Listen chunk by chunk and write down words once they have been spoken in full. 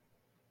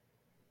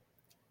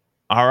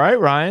All right,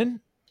 Ryan.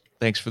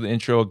 Thanks for the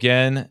intro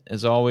again,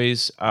 as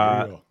always.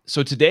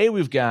 So today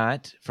we've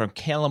got from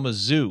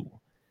Kalamazoo,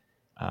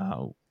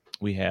 uh,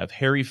 we have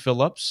Harry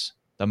Phillips,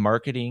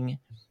 the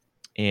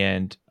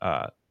and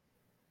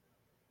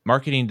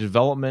marketing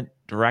development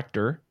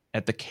director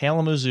at the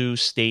Kalamazoo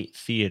State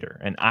Theatre,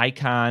 an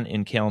icon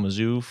in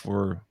Kalamazoo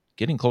for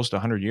getting close to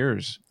 100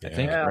 years, I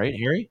think, Yeah. right,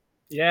 Harry?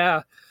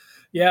 Yeah.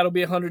 It'll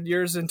be 100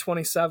 years in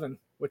 27,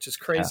 which is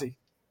crazy. Yeah,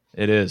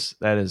 it is.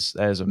 That is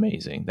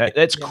amazing.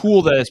 That's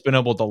cool that it's been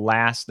able to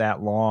last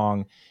that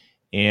long.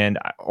 And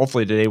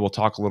hopefully today we'll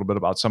talk a little bit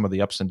about some of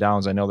the ups and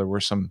downs. I know there were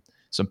some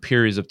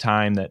periods of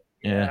time that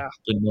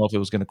didn't know if it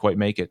was going to quite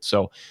make it.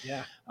 So,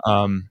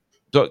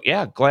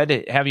 glad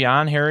to have you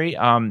on, Harry.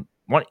 Why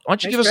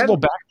don't you give us a little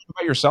background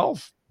about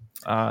yourself,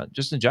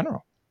 just in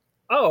general?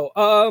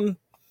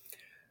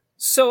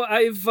 So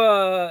I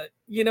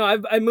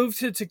moved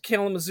to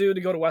Kalamazoo to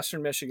go to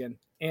Western Michigan,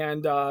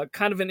 and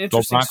kind of an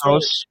interesting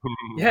story.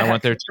 Yeah, I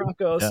went there too.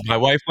 Broncos. Yeah. My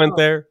wife went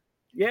there.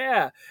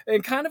 Yeah,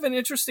 and kind of an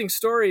interesting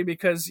story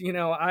because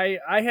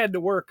I had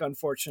to work.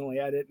 Unfortunately,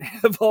 I didn't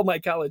have all my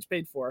college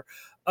paid for,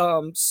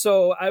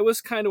 so I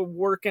was kind of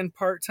working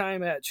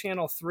part-time at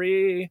Channel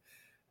 3,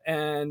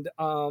 and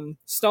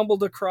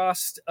stumbled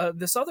across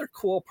this other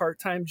cool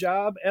part-time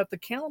job at the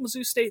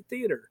Kalamazoo State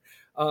Theatre.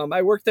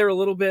 I worked there a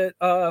little bit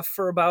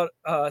for about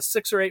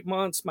 6 or 8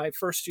 months, my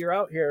first year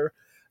out here,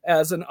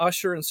 as an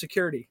usher and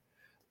security.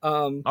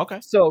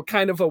 So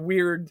kind of a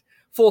weird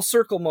full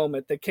circle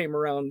moment that came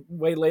around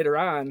way later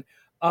on.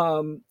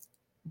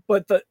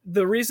 But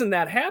the reason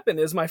that happened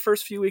is my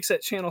first few weeks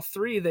at Channel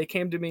 3, they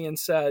came to me and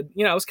said,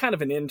 I was kind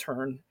of an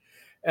intern.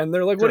 And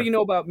they're like, What do you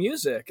know about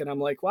music? And I'm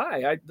like,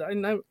 why? I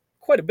know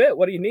quite a bit.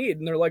 What do you need?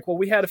 And they're like, well,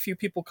 we had a few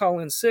people call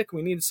in sick.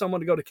 We needed someone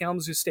to go to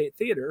Kalamazoo State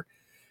Theatre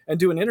and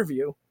do an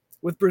interview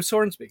with Bruce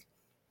Hornsby.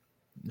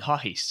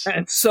 Nice.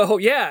 And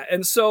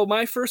so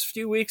my first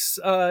few weeks,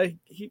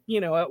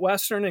 at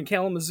Western and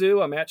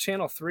Kalamazoo, I'm at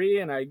Channel 3,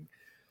 and I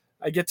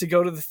get to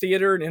go to the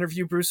theater and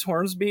interview Bruce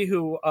Hornsby,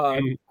 who,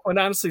 quite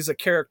honestly, is a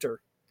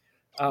character.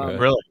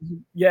 Really?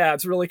 Yeah,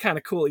 it's really kind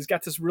of cool. He's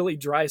got this really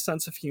dry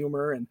sense of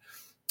humor,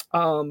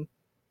 and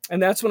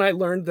that's when I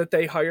learned that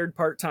they hired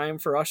part-time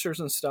for ushers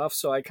and stuff.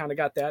 So I kind of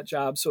got that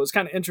job. So it's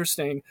kind of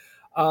interesting.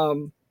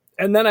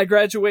 And then I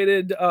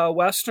graduated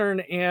Western,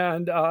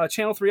 and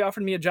Channel 3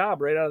 offered me a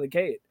job right out of the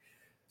gate.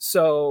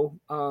 So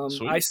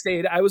I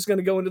stayed. I was going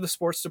to go into the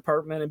sports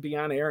department and be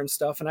on air and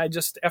stuff. And I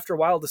just, after a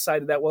while,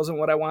 decided that wasn't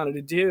what I wanted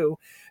to do,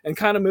 and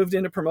kind of moved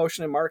into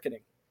promotion and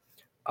marketing.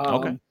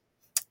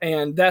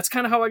 And that's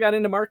kind of how I got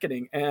into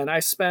marketing. And I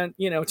spent,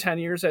 10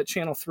 years at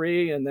Channel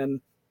 3, and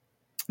then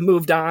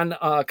moved on,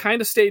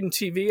 kind of stayed in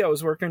TV. I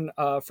was working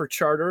for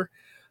Charter,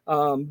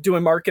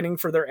 doing marketing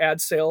for their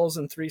ad sales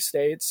in 3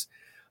 states.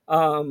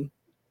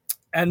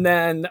 And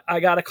then I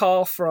got a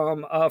call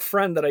from a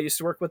friend that I used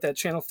to work with at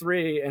Channel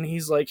 3, and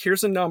he's like,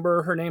 here's a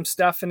number. Her name's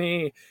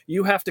Stephanie.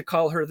 You have to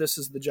call her. This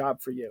is the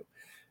job for you.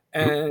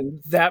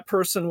 And that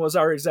person was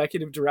our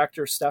executive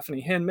director,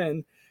 Stephanie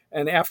Hinman.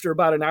 And after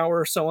about an hour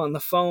or so on the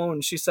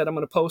phone, she said, I'm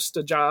going to post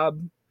a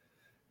job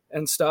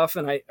and stuff.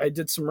 And I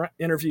did some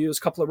interviews,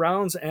 a couple of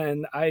rounds,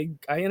 and I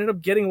ended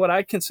up getting what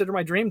I consider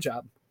my dream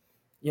job,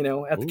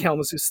 at the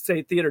Kalamazoo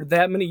State Theatre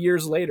that many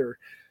years later,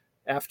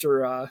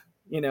 after,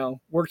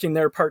 working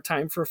there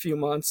part-time for a few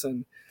months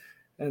and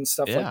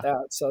stuff like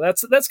that. So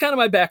that's kind of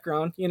my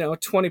background,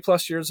 20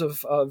 plus years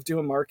of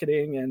doing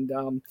marketing.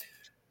 And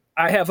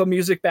I have a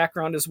music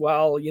background as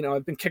well.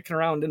 I've been kicking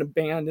around in a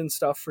band and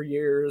stuff for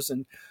years.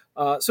 And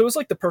so it was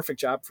like the perfect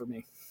job for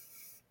me.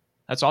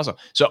 That's awesome.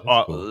 So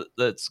cool.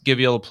 Let's give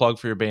you a little plug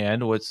for your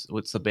band. What's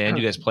the band?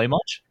 You guys play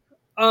much?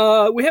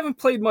 We haven't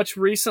played much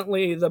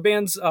recently. The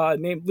band's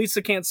named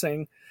Lisa Can't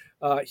Sing.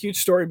 Huge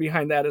story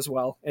behind that as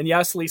well. And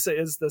yes, Lisa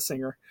is the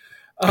singer.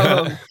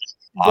 Awesome.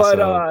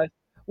 But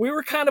we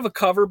were kind of a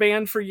cover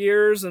band for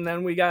years, and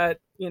then we got,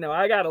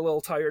 I got a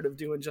little tired of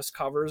doing just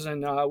covers,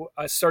 and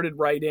I started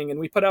writing, and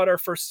we put out our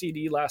first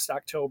CD last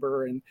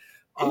October, and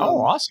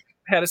awesome.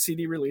 Had a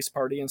CD release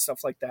party and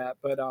stuff like that.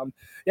 But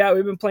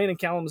we've been playing in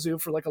Kalamazoo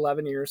for like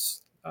 11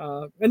 years,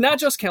 and not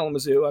just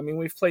Kalamazoo. I mean,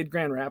 we've played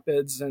Grand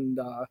Rapids, and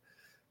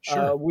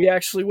we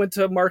actually went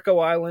to Marco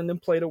Island and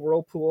played a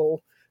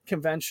Whirlpool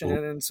convention,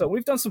 and so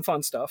we've done some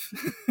fun stuff.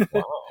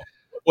 Wow.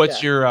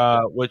 What's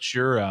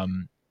your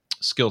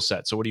skill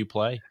set? So what do you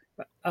play?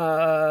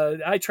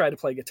 I try to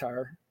play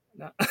guitar.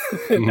 No,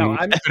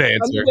 I'm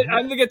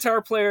the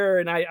guitar player,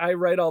 and I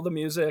write all the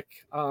music.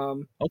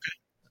 And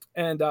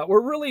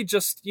we're really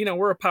just,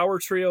 we're a power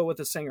trio with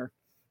a singer.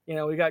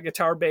 We got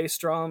guitar, bass,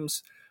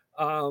 drums.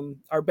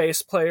 Our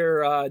bass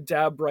player,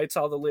 Deb, writes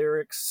all the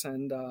lyrics,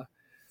 and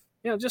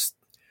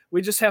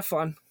we just have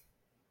fun.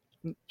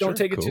 Don't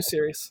take it too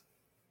serious.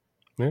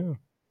 Yeah,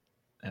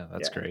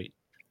 that's great.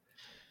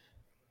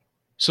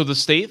 So the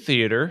State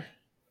Theatre.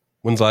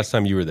 When's the last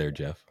time you were there,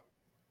 Jeff?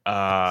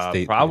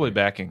 Probably Theater.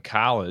 Back in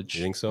college.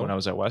 You think so? When I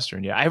was at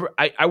Western. Yeah,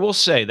 I will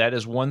say that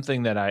is one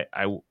thing that I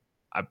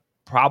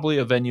probably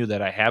a venue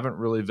that I haven't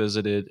really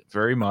visited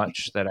very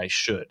much that I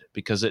should,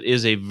 because it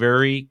is a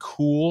very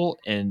cool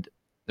and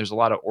there's a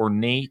lot of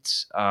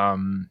ornate, I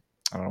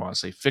don't want to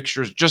say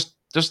fixtures, just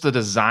the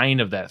design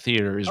of that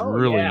theater is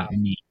really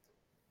neat.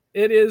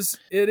 It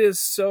is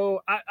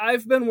so.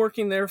 I've been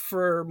working there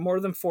for more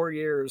than 4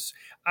 years.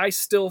 I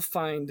still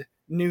find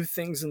new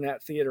things in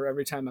that theater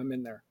every time I'm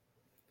in there.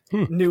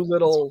 New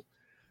little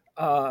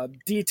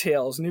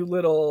details, new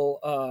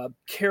little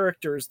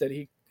characters that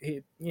he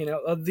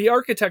the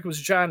architect was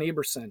John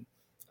Eberson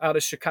out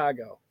of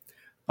Chicago.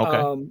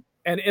 Okay.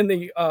 And in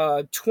the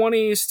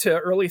 20s to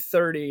early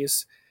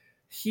 30s,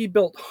 he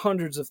built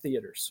hundreds of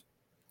theaters.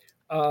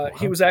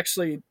 He was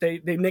actually,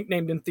 they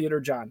nicknamed him Theater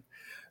John.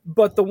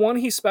 But the one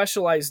he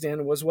specialized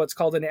in was what's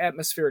called an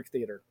atmospheric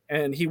theater.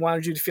 And he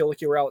wanted you to feel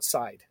like you were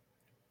outside.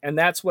 And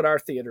that's what our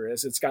theater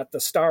is. It's got the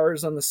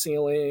stars on the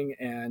ceiling,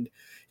 and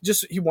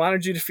just he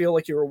wanted you to feel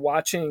like you were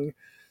watching,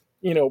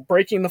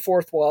 breaking the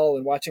fourth wall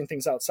and watching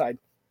things outside.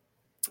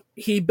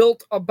 He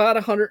built about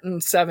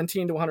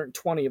 117 to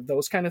 120 of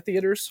those kind of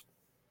theaters.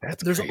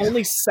 There's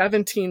only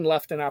 17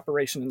 left in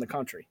operation in the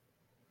country.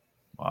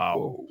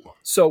 Wow.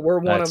 So we're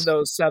one of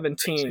those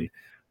 17.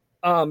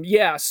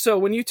 So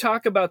when you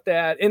talk about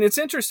that, and it's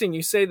interesting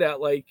you say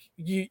that, like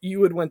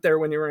you went there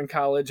when you were in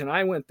college, and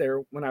I went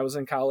there when I was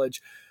in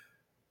college.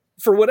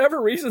 For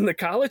whatever reason, the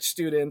college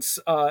students,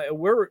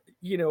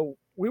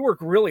 we work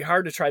really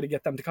hard to try to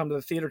get them to come to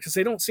the theater because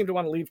they don't seem to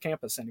want to leave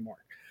campus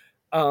anymore.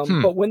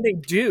 But when they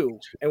do,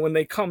 and when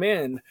they come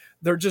in,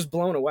 they're just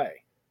blown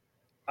away.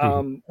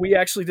 We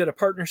actually did a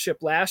partnership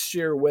last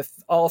year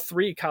with all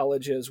three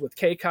colleges, with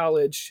K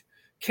College,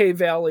 K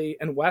Valley,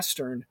 and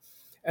Western,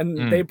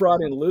 and they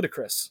brought in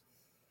Ludacris.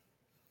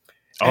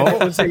 And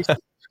it was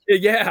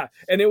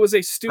and it was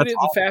a student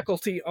and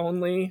faculty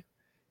only.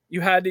 You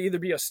had to either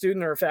be a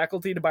student or a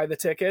faculty to buy the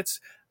tickets,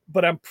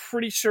 but I'm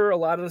pretty sure a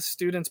lot of the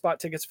students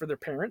bought tickets for their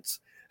parents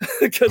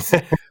because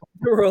there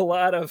were a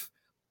lot of,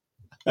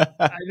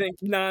 I think,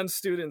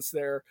 non-students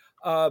there.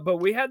 But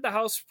we had the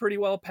house pretty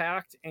well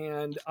packed,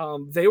 and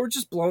they were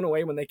just blown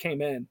away when they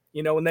came in.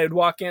 When they'd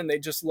walk in,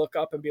 they'd just look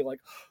up and be like,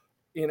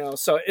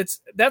 so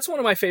that's one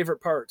of my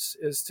favorite parts,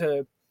 is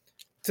to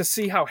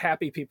see how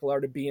happy people are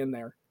to be in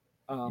there.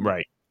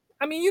 Right.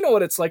 I mean, you know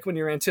what it's like when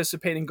you're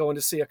anticipating going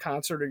to see a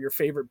concert or your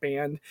favorite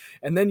band,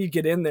 and then you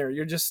get in there,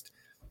 you're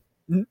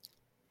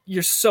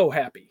so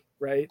happy,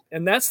 right?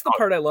 And that's the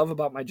part I love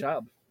about my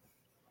job.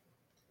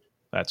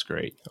 That's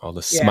great. All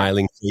the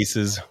smiling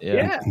faces,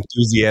 yeah,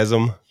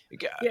 enthusiasm.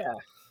 Yeah.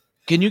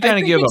 Can you kind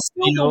of give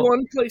the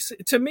one place?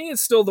 To me,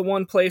 it's still the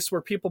one place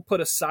where people put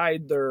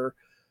aside their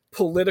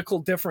political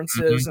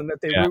differences and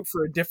that they root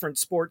for a different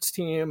sports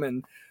team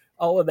and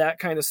all of that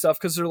kind of stuff,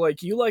 because they're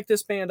like, you like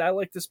this band, I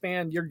like this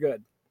band, you're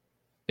good.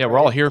 Yeah, we're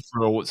all here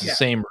for the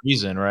same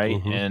reason, right?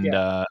 And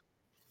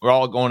we're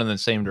all going in the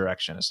same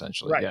direction,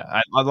 essentially. Right. Yeah,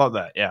 I love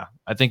that. Yeah,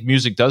 I think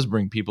music does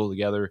bring people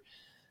together.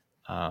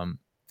 For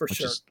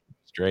sure. Is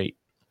great.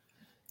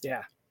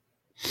 Yeah.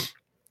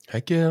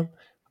 Heck yeah.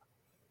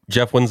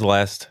 Jeff, when's the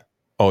last?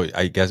 Oh,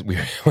 I guess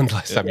when's the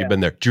last time you've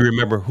been there? Do you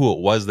remember who it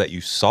was that you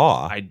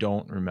saw? I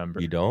don't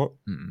remember. You don't?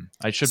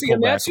 I should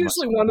pull back. That's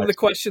usually one of the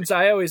questions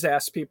I always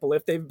ask people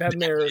if they've been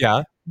there.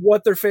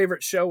 What their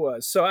favorite show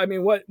was. So, I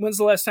mean, when's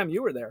the last time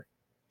you were there?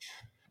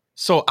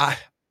 So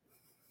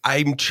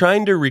I'm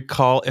trying to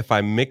recall if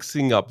I'm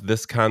mixing up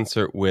this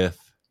concert with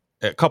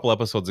a couple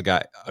episodes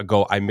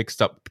ago. I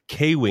mixed up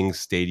K-Wing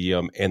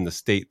Stadium and the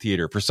State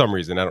Theater for some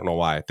reason. I don't know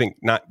why. I think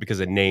not because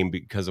of name,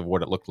 because of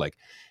what it looked like.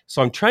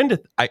 So I'm trying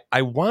to.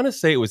 I want to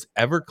say it was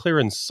Everclear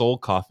and Soul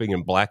Coughing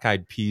and Black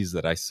Eyed Peas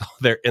that I saw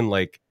there in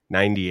like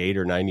 98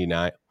 or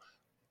 99.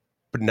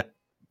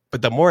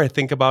 But the more I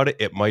think about it,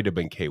 it might have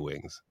been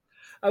K-Wings.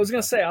 I was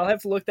going to say, I'll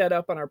have to look that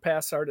up on our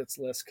past artists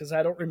list because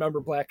I don't remember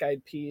Black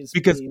Eyed Peas.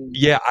 Because,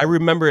 I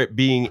remember it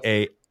being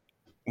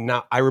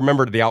I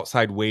remember the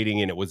outside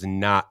waiting, and it was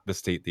not the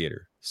State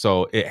Theater.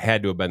 So it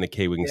had to have been the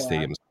K-Wing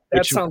Stadium.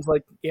 That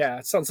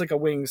sounds like a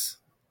Wings.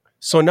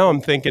 So now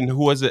I'm thinking,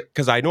 who was it?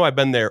 Because I know I've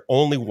been there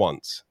only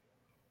once.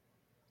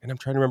 And I'm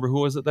trying to remember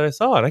who was it that I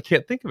saw, and I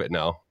can't think of it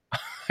now.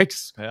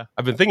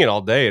 I've been thinking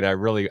all day, and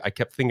I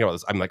kept thinking about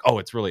this. I'm like,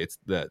 it's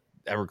the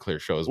Everclear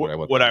shows what I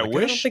went. What I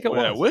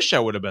wish I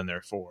would have been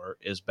there for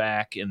is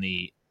back in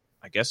the,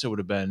 I guess it would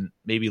have been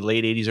maybe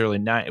late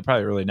 80s,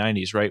 probably early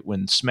 90s, right?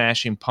 When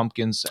Smashing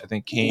Pumpkins, I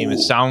think, came, and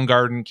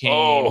Soundgarden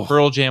came,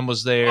 Pearl Jam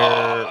was there,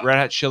 Red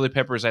Hot Chili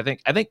Peppers. I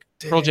think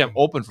Pearl Jam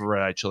opened for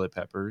Red Hot Chili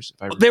Peppers.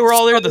 They were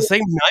all there the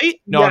same night?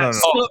 No.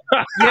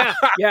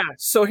 Yeah.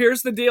 So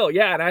here's the deal.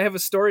 Yeah, and I have a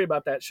story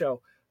about that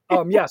show.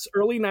 Yes,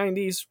 early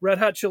 90s, Red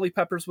Hot Chili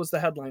Peppers was the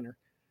headliner.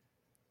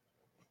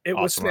 It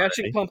was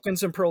Smashing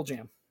Pumpkins and Pearl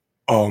Jam.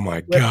 Oh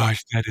my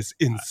gosh, that is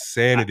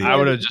insanity. I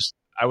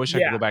wish I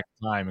could go back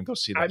in time and go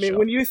see that show. I mean,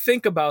 when you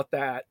think about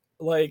that,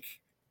 like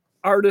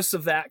artists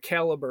of that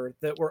caliber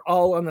that were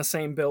all on the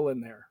same bill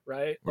in there,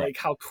 right? Like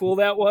how cool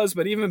that was.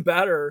 But even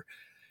better,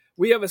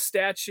 we have a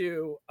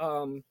statue.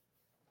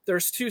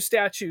 There's two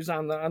statues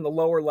on the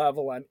lower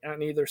level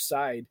on either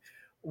side.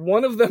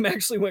 One of them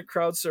actually went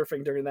crowd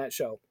surfing during that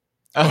show.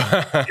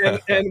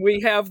 and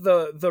we have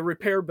the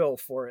repair bill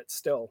for it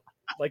still,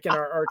 like in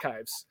our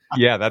archives.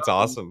 Yeah, that's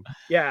awesome.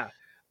 Yeah.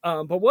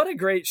 But what a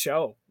great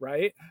show,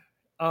 right?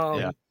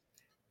 Yeah.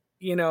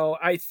 You know,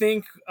 I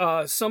think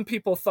some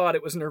people thought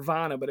it was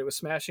Nirvana, but it was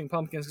Smashing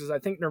Pumpkins, because I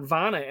think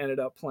Nirvana ended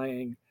up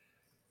playing.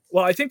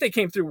 Well, I think they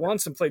came through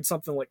once and played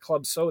something like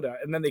Club Soda,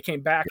 and then they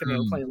came back and they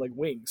were playing like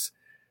Wings,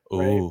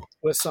 right, Ooh.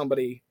 with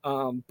somebody.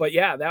 But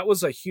yeah, that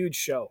was a huge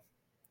show.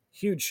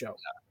 Huge show.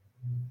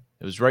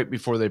 It was right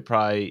before they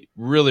probably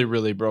really,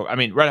 really broke. I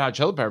mean, Red Hot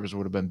Chili Peppers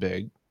would have been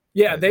big.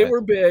 Yeah, they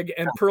were big,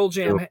 and Pearl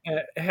Jam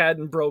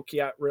hadn't broke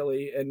yet,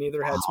 really, and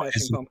neither had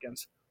Smashing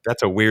Pumpkins.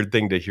 That's a weird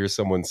thing to hear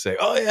someone say.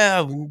 Oh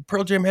yeah,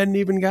 Pearl Jam hadn't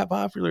even got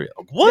popular.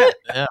 What?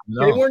 Yeah,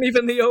 They weren't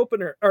even the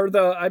opener or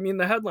the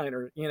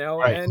headliner, you know.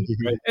 Right.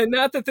 And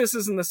not that this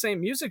isn't the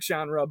same music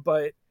genre,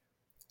 but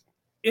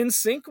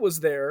NSYNC was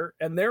there,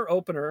 and their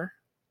opener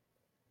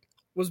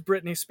was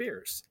Britney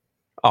Spears.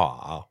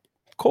 Aw,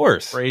 of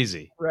course.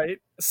 Crazy. Right.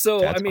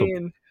 So That's I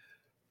mean,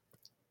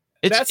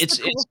 it's that's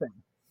the cool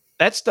thing.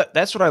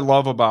 That's what I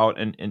love about,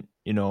 and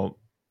you know,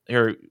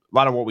 here a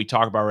lot of what we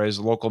talk about, right, is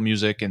local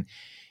music, and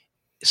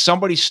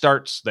somebody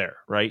starts there,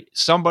 right?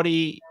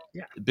 Somebody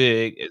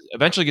big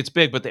eventually gets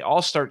big, but they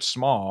all start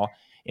small.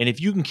 And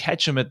if you can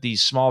catch them at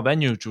these small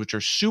venues, which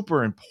are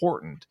super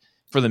important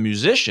for the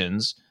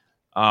musicians,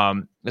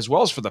 as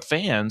well as for the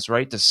fans,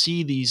 right, to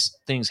see these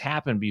things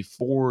happen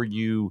before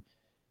you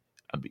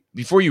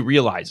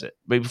realize it,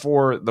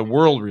 before the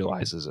world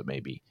realizes it,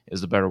 maybe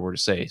is the better word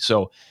to say.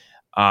 So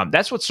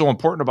that's what's so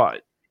important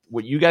about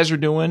what you guys are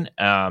doing,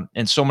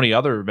 and so many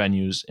other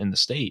venues in the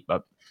state.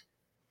 But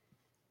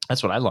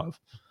that's what I love.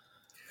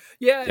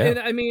 Yeah, and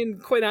I mean,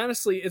 quite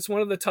honestly, it's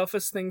one of the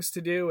toughest things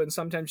to do, and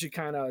sometimes you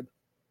kind of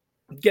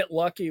get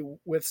lucky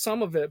with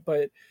some of it,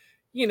 but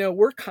you know,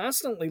 we're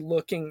constantly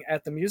looking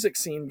at the music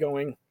scene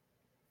going,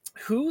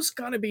 who's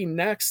going to be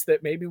next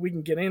that maybe we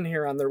can get in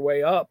here on their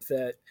way up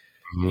that,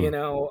 you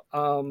know,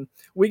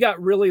 we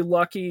got really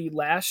lucky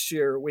last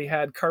year. We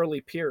had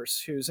Carly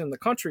Pierce, who's in the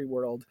country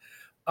world.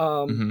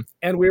 And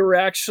we were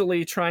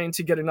actually trying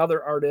to get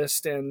another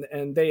artist,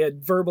 and they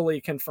had verbally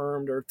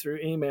confirmed or through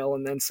email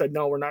and then said,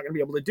 no, we're not going to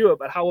be able to do it.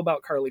 But how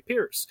about Carly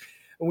Pierce?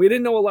 And we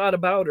didn't know a lot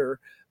about her,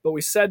 but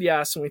we said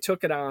yes, and we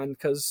took it on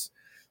because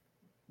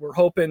we're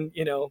hoping,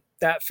 you know,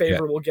 that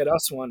favor will get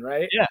us one,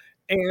 right? Yeah.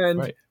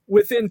 And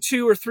within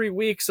 2 or 3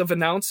 weeks of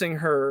announcing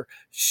her,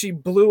 she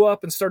blew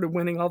up and started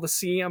winning all the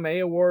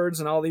CMA awards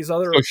and all these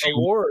other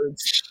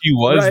awards. She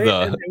was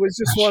and it was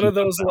just one of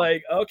those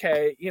like,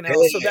 okay, you know,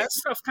 so that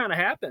stuff kind of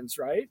happens,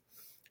 right?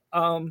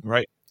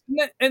 Right.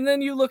 And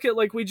then you look at,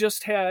 like, we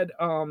just had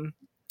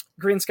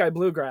Green Sky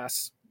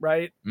Bluegrass,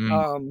 right?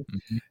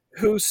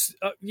 Who's,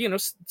 you know,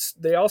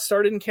 they all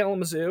started in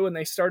Kalamazoo, and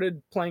they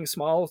started playing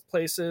small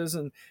places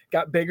and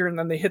got bigger, and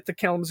then they hit the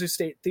Kalamazoo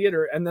State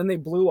Theatre, and then they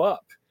blew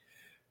up.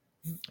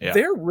 Yeah.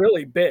 They're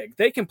really big.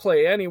 They can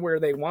play anywhere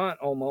they want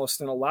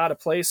almost in a lot of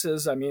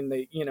places. I mean,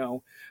 they, you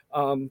know,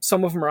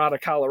 some of them are out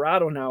of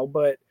Colorado now,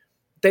 but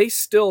they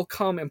still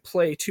come and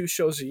play 2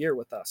 shows a year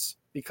with us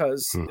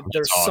because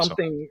there's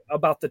something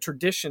about the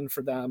tradition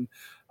for them.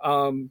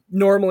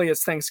 Normally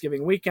it's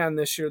Thanksgiving weekend.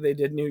 This year they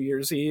did New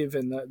Year's Eve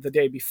and the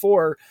day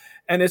before,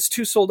 and it's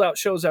 2 sold out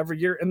shows every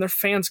year, and their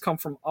fans come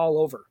from all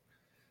over.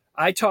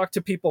 I talk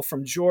to people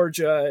from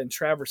Georgia and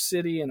Traverse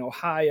City and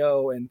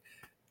Ohio and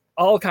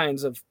all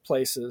kinds of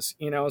places,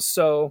 you know,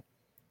 so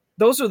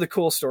those are the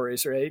cool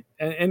stories, right?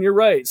 And you're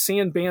right,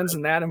 seeing bands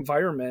in that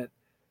environment.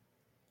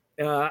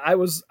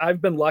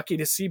 I've been lucky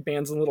to see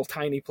bands in little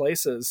tiny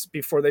places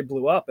before they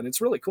blew up, and it's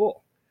really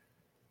cool.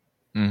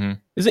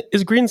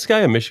 Is Green Sky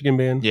a Michigan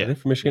band? Yeah, are they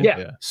from Michigan.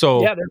 Yeah. So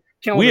we have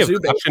an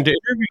option to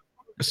interview.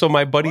 So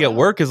my buddy at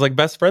work is like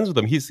best friends with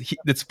them.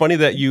 It's funny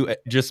that you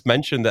just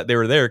mentioned that they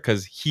were there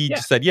because he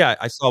just said, "Yeah,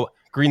 I saw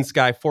Green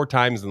Sky 4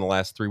 times in the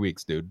last 3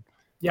 weeks, dude."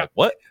 Yeah. Like,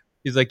 what?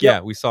 He's like, yeah,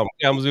 we saw him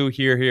Kalamazoo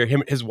here.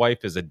 His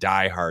wife is a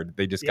diehard.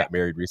 They just got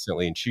married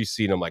recently, and she's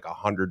seen him like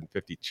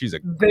 150. She's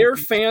their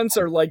fans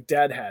are like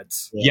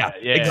deadheads. Yeah,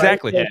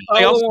 exactly. Right?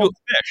 They also do it with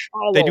Fish.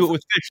 They do it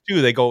with Fish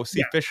too. They go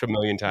see Fish a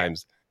million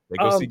times. They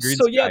go see Green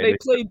Sky. They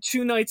played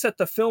 2 nights at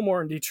the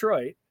Fillmore in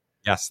Detroit.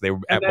 Yes, they were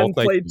at both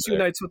nights. Played 2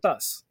 nights with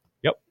us.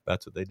 Yep,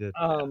 that's what they did.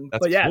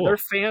 But cool. Their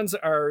fans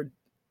are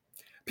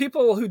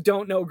people who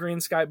don't know Green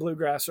Sky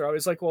Bluegrass are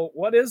always like, well,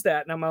 what is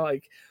that? And I'm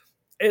like,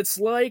 it's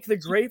like the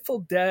Grateful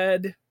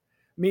Dead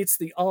meets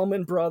the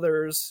Allman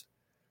Brothers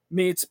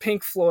meets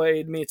Pink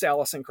Floyd meets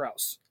Alison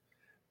Krauss,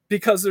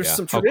 because there's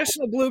some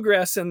traditional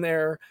bluegrass in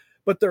there,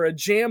 but they're a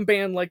jam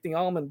band like the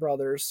Allman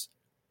Brothers,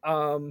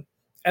 and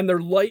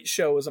their light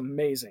show is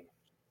amazing,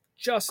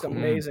 just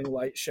amazing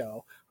light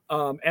show.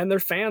 And their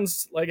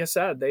fans, like I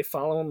said, they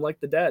follow them like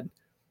the Dead.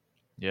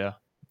 Yeah.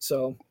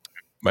 So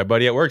my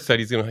buddy at work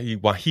said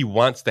he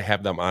wants to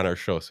have them on our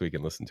show so we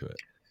can listen to it.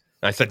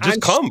 And I said,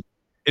 just come.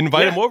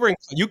 Invite them over, and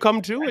you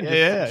come too. And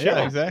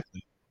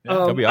exactly. Yeah.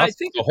 Awesome. I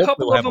think a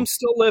couple of them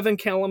still live in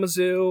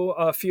Kalamazoo.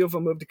 A few of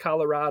them moved to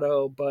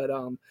Colorado, but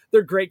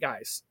they're great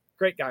guys,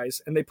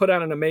 and they put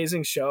on an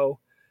amazing show.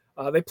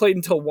 They played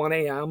until 1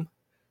 a.m.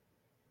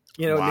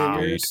 You know,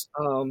 New Year's.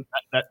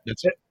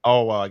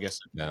 I guess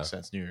that makes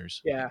sense. New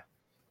Year's. Yeah.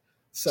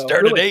 So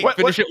start really, at 8,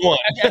 finish at 1.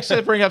 Actually,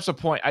 that brings up some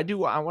point. I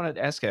wanted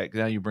to ask that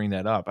now you bring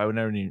that up. I would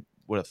never even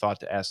would have thought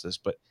to ask this,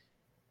 but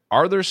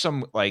are there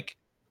some like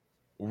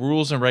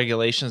rules and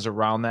regulations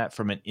around that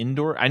from an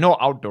indoor? I know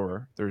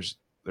outdoor there's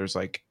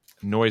like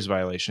noise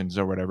violations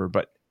or whatever,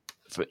 but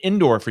for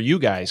indoor for you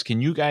guys,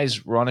 can you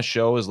guys run a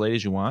show as late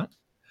as you want?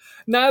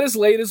 not as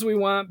late as we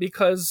want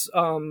because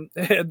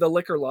the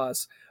liquor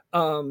laws.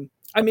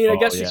 I mean, I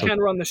guess you can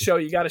run the show.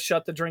 You got to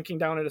shut the drinking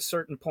down at a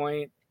certain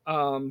point.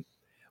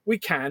 We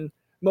can.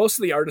 Most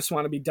of the artists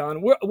want to be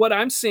done. What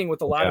I'm seeing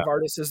with a lot of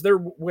artists is they're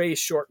way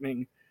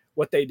shortening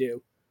what they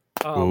do.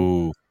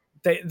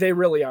 They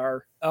really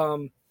are.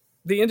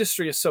 The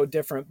industry is so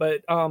different,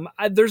 but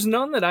there's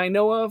none that I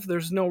know of.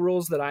 There's no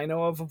rules that I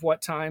know of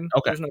what time.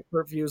 Okay. There's no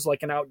curfews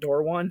like an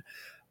outdoor one.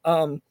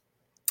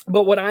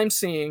 But what I'm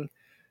seeing,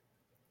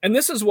 and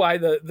this is why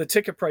the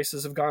ticket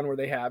prices have gone where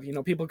they have. You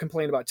know, people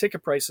complain about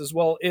ticket prices.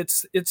 Well,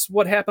 it's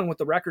what happened with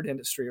the record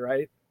industry,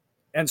 right?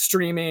 And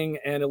streaming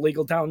and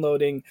illegal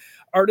downloading.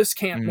 Artists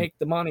can't make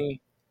the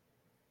money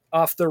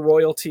off their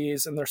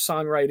royalties and their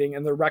songwriting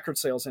and their record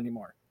sales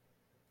anymore.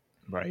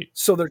 Right.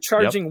 So they're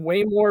charging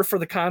way more for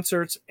the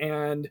concerts,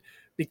 and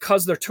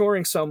because they're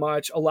touring so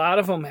much, a lot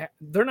of them,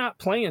 they're not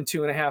playing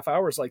 2.5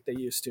 hours like they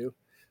used to.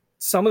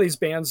 Some of these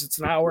bands, it's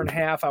an hour and a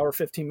half, hour,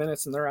 15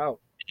 minutes, and they're out.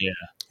 Yeah.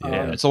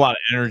 It's a lot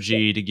of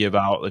energy to give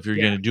out if you're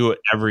going to do it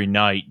every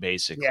night,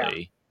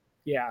 basically.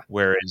 Yeah.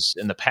 Whereas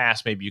in the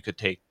past, maybe you could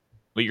take,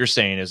 what you're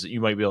saying is that you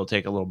might be able to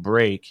take a little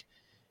break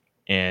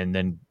and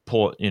then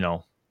pull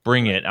it,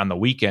 bring it on the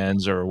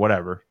weekends or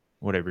whatever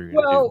you're going to do.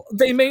 Well,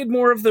 they made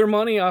more of their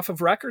money off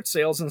of record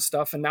sales and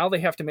stuff, and now they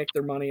have to make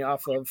their money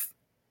off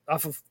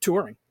of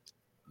touring.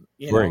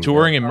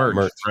 Touring and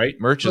merch, right?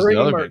 Merch is the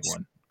other big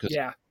one.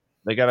 Yeah.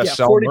 They got to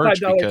sell merch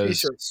because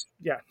t-shirts.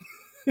 Yeah.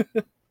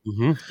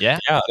 Yeah.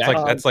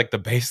 That's like the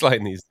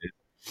baseline these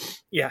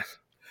days. Yeah.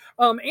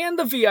 And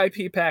the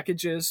VIP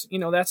packages,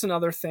 that's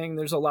another thing.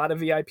 There's a lot of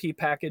VIP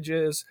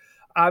packages.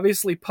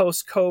 Obviously,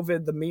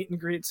 post-COVID, the meet and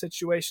greet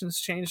situation's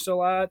changed a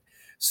lot.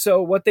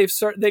 So what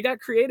they got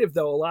creative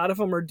though. A lot of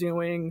them are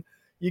doing,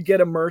 you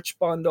get a merch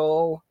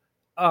bundle,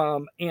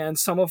 and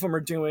some of them are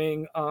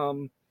doing,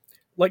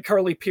 like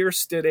Carly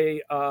Pierce did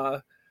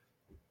a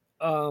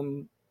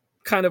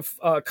kind of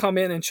come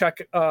in and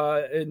check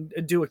and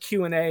do a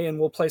Q&A, and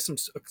we'll play some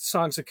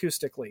songs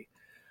acoustically.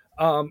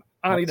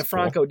 Ani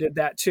DeFranco did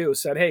that too.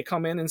 Said, hey,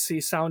 come in and see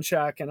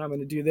Soundcheck, and I'm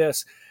going to do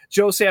this.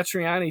 Joe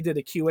Satriani did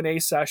a Q&A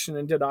session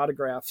and did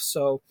autographs.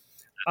 So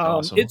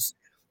awesome.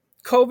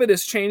 COVID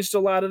has changed a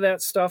lot of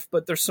that stuff,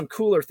 but there's some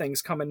cooler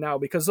things coming now,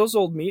 because those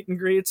old meet and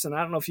greets, and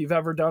I don't know if you've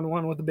ever done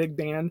one with a big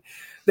band,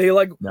 they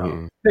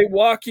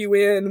walk you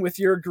in with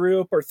your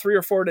group, or 3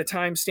 or 4 at a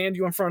time, stand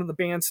you in front of the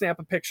band, snap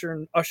a picture,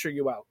 and usher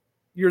you out.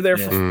 You're there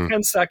for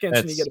 10 seconds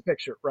and you get a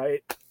picture,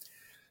 right?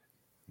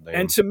 Damn.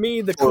 And to me,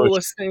 the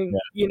coolest thing,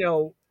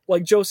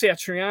 like Joe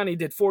Satriani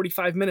did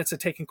 45 minutes of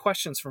taking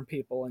questions from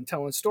people and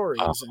telling stories.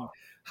 And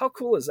how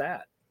cool is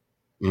that?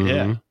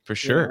 Yeah, for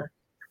sure.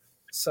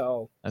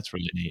 So that's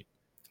really neat.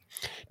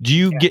 Do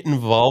you get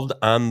involved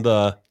on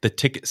the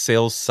ticket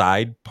sales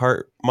side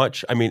part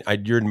much? I mean, I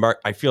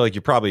feel like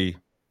you're probably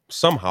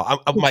somehow.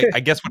 I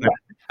guess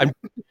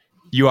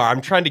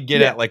I'm trying to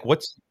get at like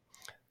what's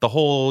the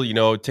whole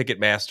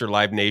Ticketmaster,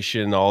 Live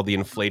Nation, all the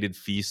inflated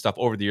fee stuff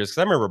over the years. Because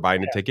I remember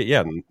buying a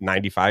ticket,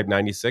 95,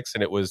 96,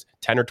 and it was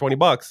 $10 or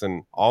 $20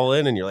 and all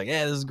in, and you're like,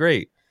 yeah, this is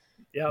great.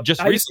 Yeah,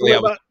 just recently,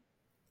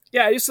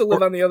 I used to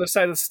live on the other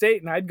side of the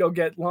state, and I'd go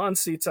get lawn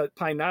seats at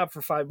Pine Knob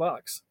for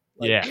 $5.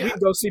 We'd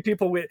go see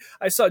people.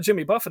 I saw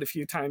Jimmy Buffett a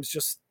few times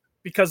just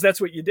because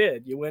that's what you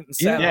did. You went and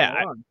sat on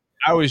the lawn.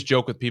 I always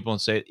joke with people and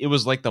say it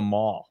was like the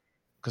mall,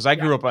 because I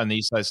grew up on the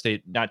east side of the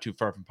state, not too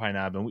far from Pine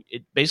Knob, and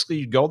basically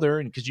you'd go there,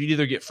 and because you'd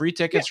either get free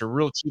tickets or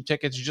real cheap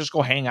tickets, you just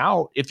go hang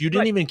out. If you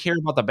didn't even care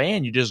about the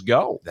band, you just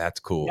go. That's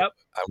cool. Yep.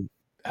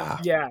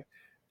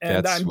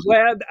 And I'm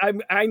glad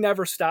I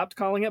never stopped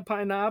calling it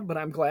Pine Knob, but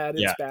I'm glad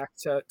it's back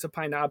to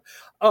Pine Knob.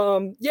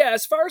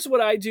 As far as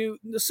what I do,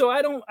 so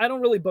I don't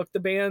really book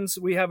the bands.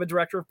 We have a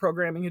director of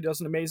programming who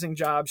does an amazing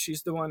job.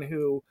 She's the one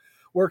who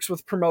works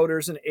with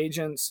promoters and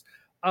agents.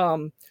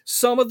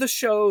 Some of the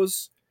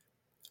shows,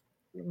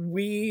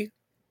 we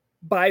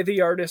buy the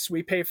artists,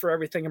 we pay for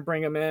everything and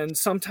bring them in.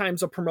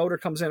 Sometimes a promoter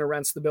comes in and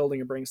rents the building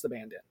and brings the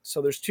band in.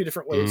 So there's 2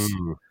 different ways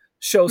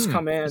shows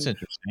come in. That's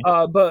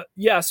interesting. But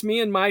yes, me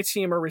and my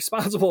team are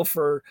responsible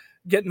for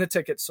getting the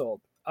tickets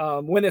sold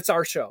when it's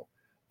our show.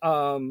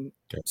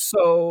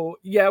 So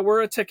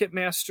we're a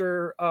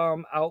Ticketmaster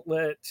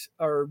outlet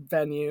or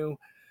venue.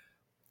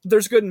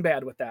 There's good and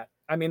bad with that.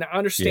 I mean, I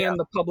understand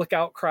the public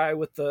outcry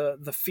with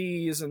the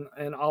fees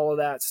and all of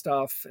that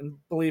stuff. And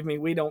believe me,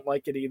 we don't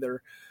like it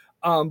either.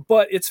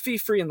 But it's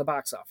fee-free in the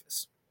box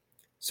office.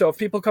 So if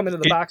people come into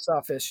the box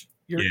office,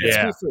 it's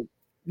fee-free.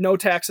 No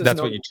taxes. That's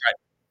what you try.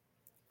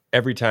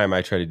 Every time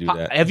I try to do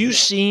that. Have you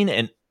seen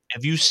an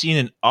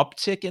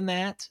uptick in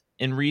that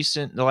in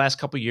the last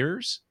couple of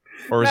years?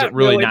 Or is it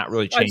really not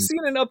really changing? I've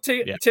seen an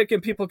uptick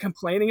in people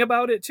complaining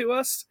about it to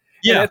us.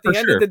 Yeah, and at the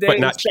end of the day, but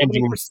not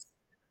changing.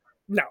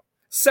 No.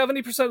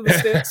 70% of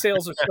the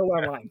sales are still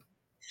online,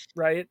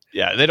 right?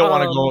 Yeah, they don't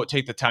want to go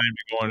take the time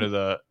to go into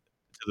the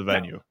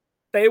venue. No.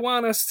 They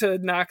want us to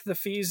knock the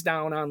fees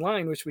down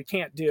online, which we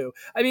can't do.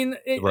 I mean,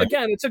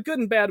 again, it's a good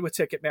and bad with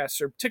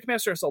Ticketmaster.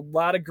 Ticketmaster has a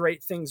lot of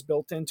great things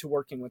built into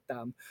working with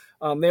them.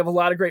 They have a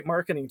lot of great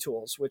marketing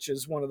tools, which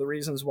is one of the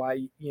reasons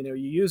why you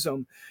use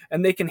them,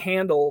 and they can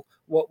handle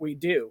what we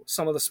do.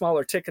 Some of the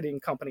smaller ticketing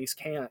companies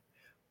can't.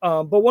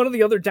 But one of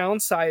the other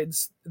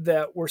downsides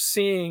that we're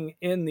seeing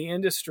in the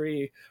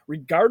industry,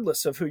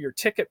 regardless of who your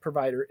ticket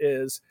provider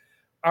is,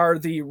 are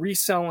the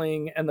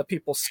reselling and the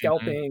people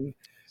scalping. Mm-hmm.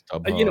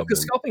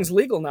 Because scalping's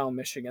legal now in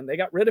Michigan. They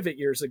got rid of it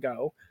years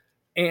ago.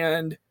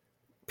 And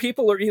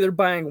people are either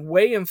buying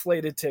way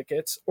inflated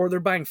tickets or they're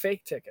buying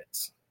fake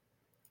tickets.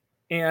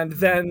 And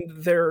then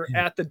they're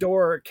at the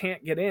door,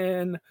 can't get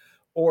in,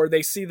 or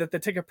they see that the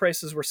ticket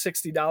prices were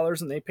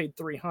 $60 and they paid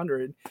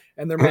 $300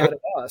 and they're mad at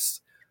us.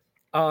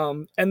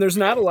 And there's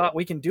not a lot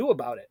we can do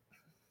about it.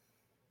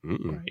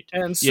 Right.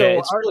 And so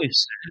it's really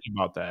sad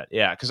about that.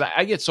 Yeah. Because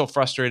I get so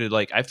frustrated.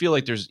 Like, I feel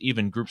like there's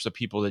even groups of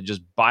people that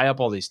just buy up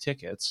all these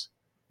tickets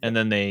and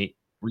then they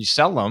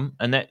resell them,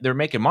 and that they're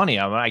making money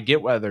on it. I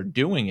get why they're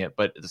doing it,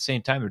 but at the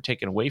same time, they're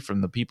taking away from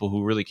the people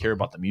who really care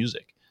about the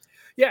music.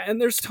 Yeah, and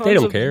there's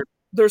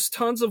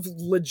tons of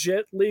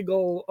legit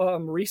legal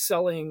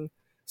reselling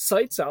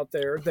sites out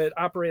there that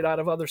operate out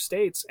of other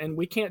states, and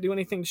we can't do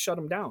anything to shut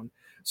them down.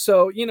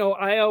 So,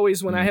 I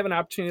always, when I have an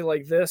opportunity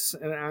like this,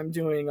 and I'm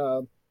doing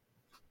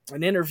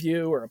an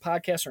interview or a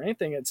podcast or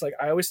anything, it's like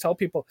I always tell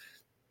people,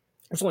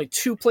 there's only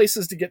 2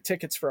 places to get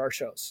tickets for our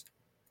shows: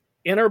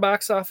 in our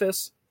box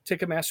office,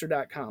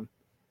 Ticketmaster.com.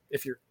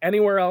 If you're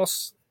anywhere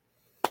else,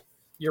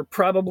 you're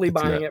probably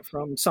buying it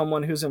from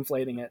someone who's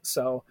inflating it.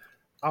 So,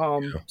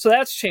 so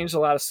that's changed a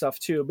lot of stuff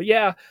too. But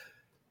yeah,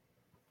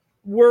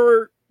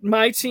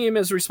 my team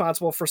is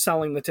responsible for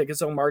selling the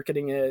tickets and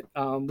marketing it.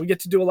 We get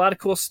to do a lot of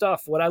cool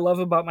stuff. What I love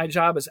about my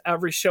job is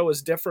every show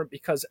is different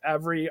because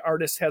every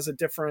artist has a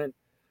different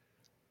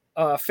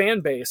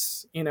fan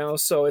base,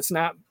 so it's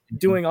not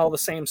doing all the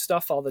same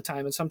stuff all the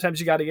time. And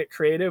sometimes you got to get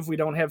creative. We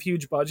don't have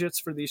huge budgets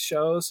for these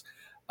shows.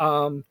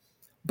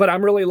 But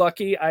I'm really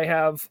lucky. I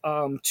have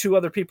 2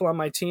 other people on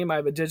my team. I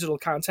have a digital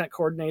content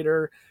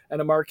coordinator and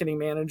a marketing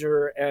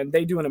manager, and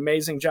they do an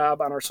amazing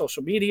job on our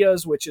social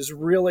medias, which is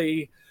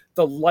really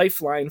the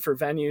lifeline for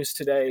venues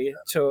today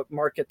to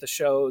market the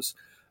shows.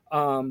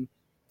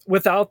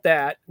 Without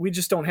that, we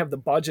just don't have the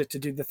budget to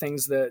do the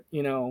things that,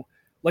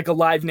 like a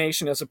Live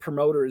Nation as a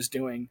promoter is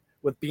doing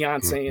with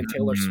Beyonce and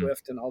Taylor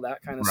Swift and all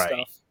that kind of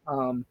stuff.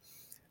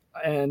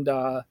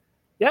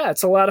 Yeah,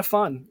 it's a lot of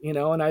fun,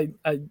 and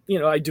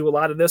I do a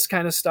lot of this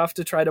kind of stuff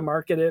to try to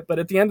market it. But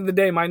at the end of the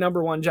day, my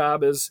number one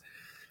job is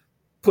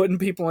putting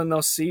people in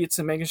those seats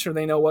and making sure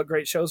they know what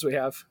great shows we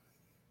have.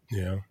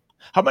 Yeah.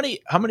 How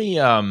many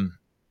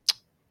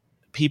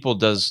people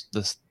does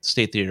the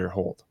State Theater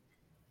hold?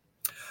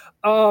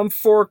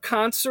 For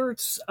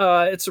concerts,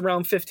 it's around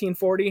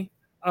 1540,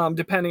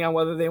 depending on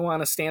whether they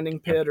want a standing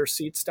pit or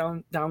seats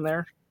down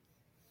there.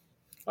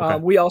 Okay.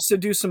 We also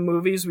do some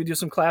movies. We do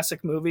some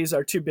classic movies.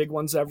 Our 2 big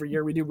ones every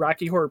year. We do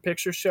Rocky Horror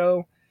Picture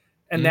Show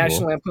and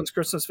National Lampoon's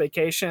Christmas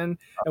Vacation,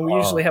 and we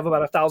usually have about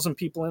 1,000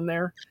 people in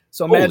there.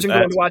 So imagine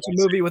going to watch a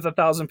movie with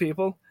 1,000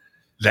 people.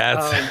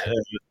 That'd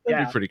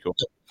be pretty cool.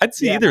 I'd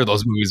see either of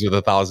those movies with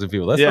 1,000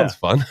 people. That sounds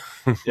fun.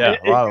 Yeah,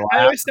 I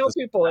always tell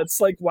people it's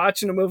like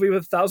watching a movie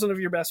with 1,000 of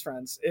your best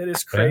friends. It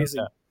is crazy.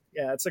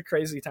 Yeah, it's a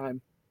crazy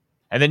time.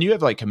 And then you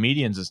have like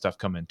comedians and stuff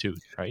come in too,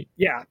 right?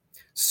 Yeah.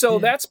 So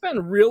that's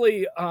been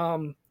really,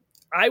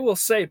 I will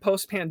say,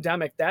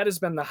 post-pandemic, that has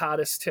been the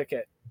hottest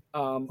ticket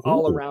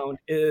all around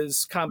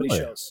is comedy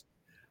shows.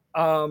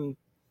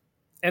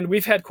 And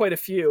we've had quite a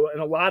few,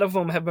 and a lot of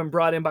them have been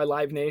brought in by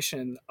Live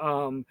Nation.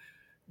 John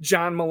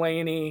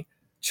Mulaney,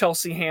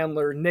 Chelsea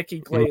Handler,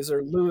 Nikki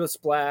Glazer, Lewis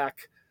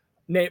Black,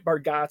 Nate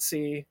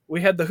Bargatze.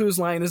 We had the Whose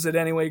Line Is It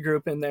Anyway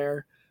group in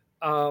there.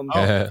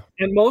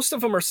 And most of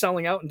them are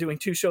selling out and doing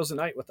 2 shows a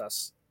night with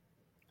us.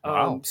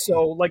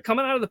 So like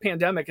coming out of the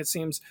pandemic, it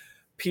seems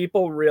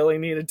people really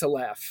needed to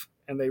laugh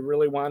and they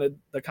really wanted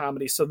the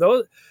comedy.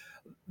 So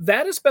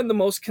that has been the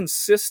most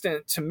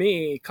consistent to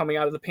me coming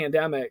out of the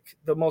pandemic,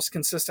 the most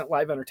consistent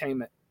live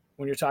entertainment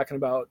when you're talking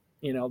about,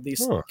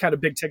 these kind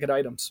of big ticket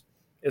items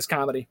is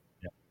comedy.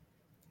 Yeah.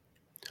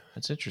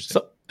 That's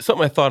interesting.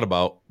 Something I thought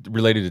about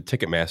related to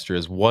Ticketmaster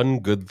is one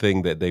good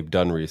thing that they've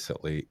done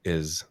recently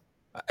is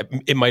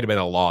it might have been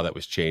a law that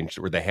was changed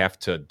where they have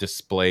to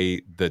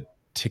display the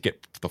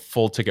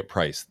full ticket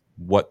price,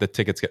 what the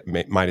tickets get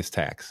minus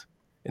tax,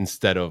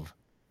 instead of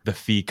the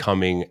fee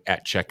coming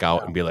at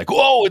checkout and be like,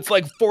 whoa, it's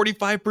like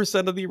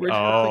 45% of the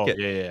original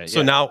ticket. Yeah.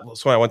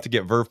 So I went to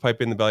get Verve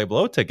Pipe in the Valley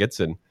Below tickets,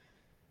 and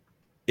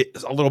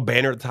it's a little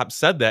banner at the top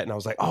said that, and I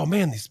was like, oh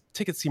man, these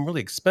tickets seem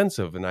really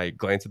expensive. And I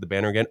glanced at the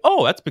banner again.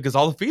 Oh, that's because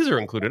all the fees are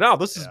included. Oh,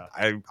 this is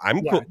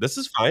I'm cool. This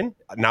is fine.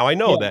 Now I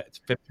know that it's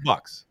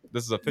 $50.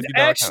 This is a $50.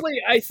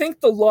 Actually, I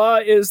think the law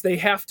is they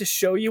have to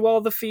show you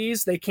all the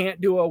fees. They can't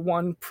do a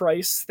one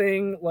price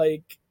thing.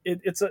 Like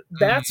that's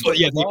what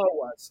the law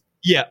was.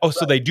 Yeah. Oh,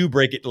 so they do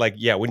break it like,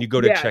 yeah, when you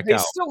go to check they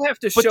out. still have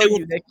to But show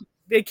you.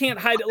 They can't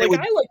hide it. Like,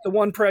 I like the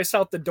one price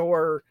out the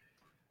door.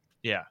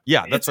 Yeah.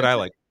 Yeah, that's what I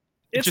like.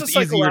 It's just a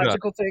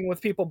psychological thing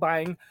with people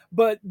buying,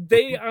 but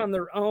they on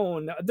their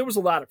own, there was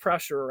a lot of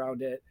pressure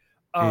around it.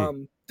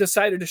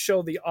 Decided to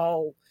show the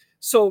all.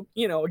 So,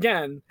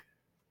 again,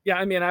 yeah,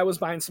 I mean, I was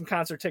buying some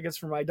concert tickets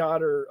for my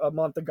daughter a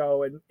month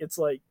ago, and it's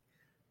like,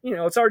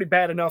 it's already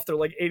bad enough. They're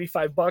like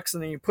 $85,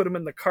 and then you put them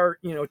in the cart,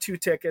 2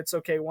 tickets,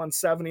 okay,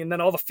 $170, and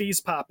then all the fees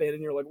pop in,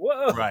 and you're like,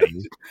 whoa. Right.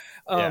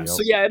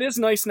 So yeah, it is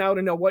nice now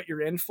to know what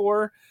you're in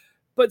for,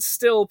 but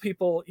still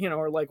people,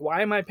 are like,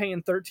 why am I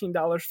paying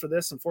 $13 for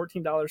this and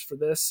 $14 for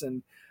this?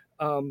 And,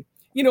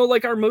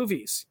 like our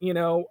movies,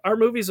 our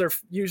movies are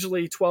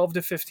usually $12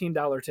 to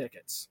 $15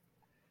 tickets.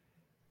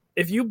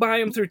 If you buy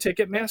them through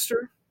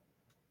Ticketmaster,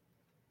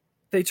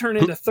 they turn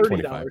into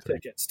 $30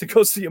 tickets to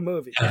go see a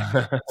movie.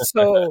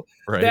 So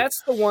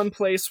that's the one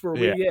place where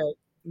we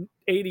get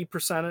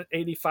 80%,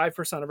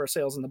 85% of our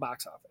sales in the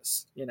box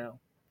office,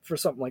 for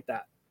something like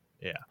that.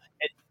 Yeah.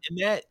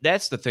 And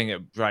that's the thing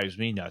that drives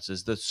me nuts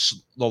is the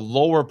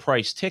lower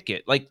price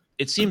ticket. Like,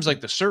 it seems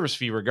like the service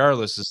fee,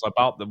 regardless, is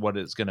about what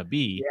it's going to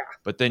be. Yeah.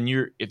 But then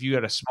if you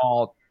got a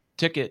small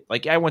ticket,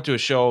 like I went to a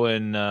show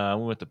in,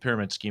 we went to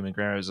Pyramid Scheme in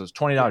Grand Rapids, it was a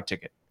 $20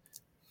 ticket,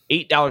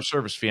 $8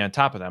 service fee on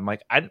top of that. I'm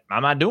like, I'm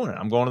not doing it.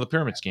 I'm going to the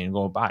Pyramid Scheme and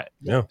going to buy it.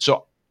 Yeah.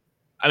 So,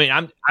 I mean,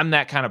 I'm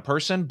that kind of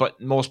person,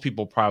 but most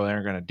people probably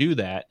aren't going to do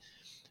that.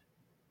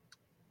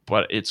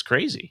 But it's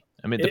crazy.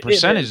 I mean, the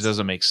percentage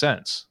doesn't make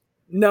sense.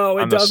 No,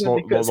 it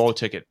doesn't. Low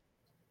ticket.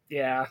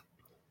 Yeah.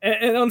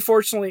 And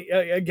unfortunately,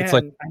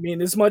 again, I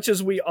mean, as much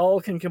as we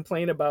all can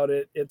complain about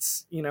it,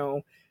 it's,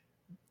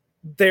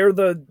 they're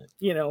the,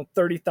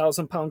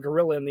 30,000 pound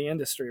gorilla in the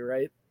industry,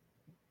 right?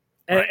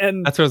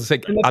 And that's what I was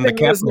saying. On the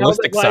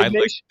capitalistic side, they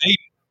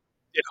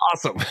did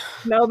awesome.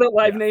 Now that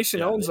Live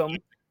Nation owns them,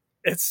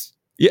 it's,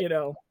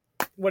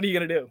 what are you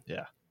going to do?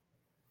 Yeah.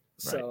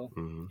 So,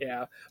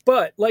 yeah.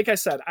 But like I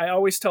said, I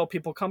always tell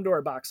people, come to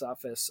our box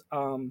office.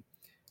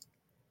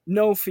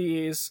 No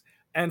fees.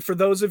 And for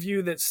those of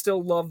you that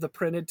still love the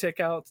printed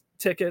tickets,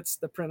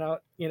 the printout,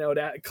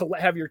 to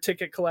have your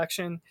ticket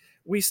collection,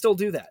 we still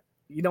do that.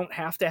 You don't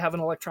have to have an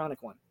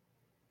electronic one.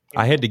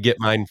 I had to get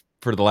mine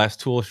for the last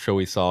Tool show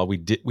we saw.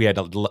 We had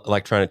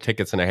electronic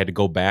tickets, and I had to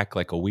go back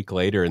like a week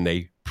later, and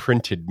they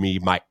printed me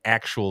my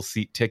actual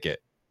seat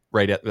ticket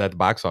right at the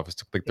box office. It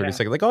took like 30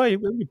 seconds. Like, oh, we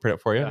can print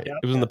it for you. It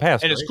was in the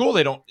past. And it's cool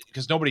they don't,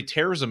 because nobody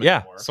tears them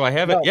anymore. So I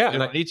have it. Yeah. You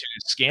don't need to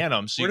scan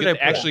them. So you can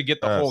actually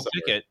get the whole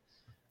ticket.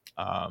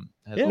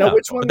 Now,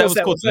 which one was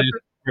that? Cool.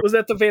 Was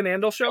that the Van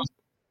Andel show?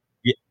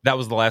 Yeah, that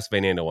was the last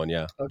Van Andel one.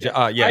 Yeah.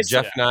 Okay.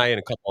 Jeff and I and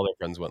a couple other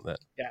friends went that.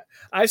 Yeah.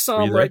 I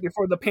saw him right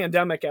before the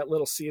pandemic at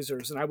Little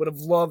Caesars, and I would have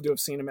loved to have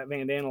seen him at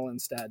Van Andel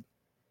instead.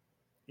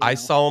 I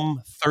saw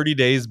him 30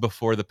 days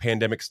before the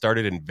pandemic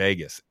started in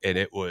Vegas, and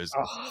it was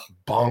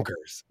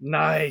bonkers.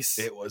 Nice.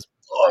 It was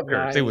bonkers.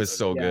 Nice. It was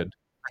so good.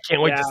 I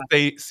can't wait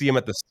to see him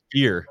at the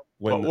Sphere.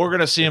 We're going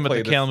to see him at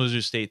the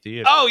Kalamazoo State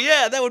Theatre. Oh,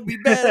 yeah, that would be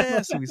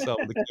badass. We saw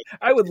him.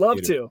 I would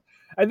love to.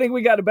 I think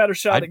we got a better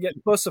shot at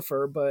getting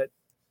Pussifer, but,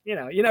 you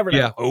never know.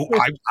 Yeah,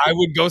 I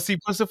would go see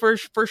Pussifer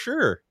for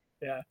sure.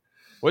 Yeah.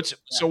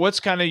 So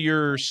what's kind of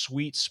your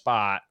sweet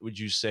spot, would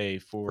you say,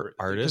 for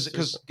artists?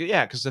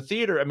 Because the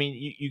theater, I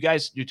mean, you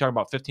guys, you're talking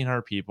about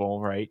 1,500 people,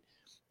 right?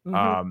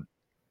 Mm-hmm.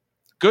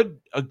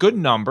 A good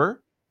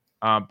number.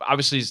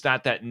 Obviously, it's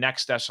not that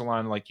next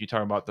echelon like you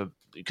talk about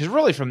because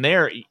really from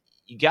there,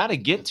 you got to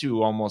get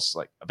to almost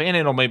like a Van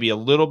Andel, maybe a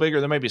little bigger.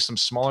 There may be some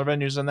smaller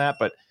venues than that,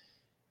 but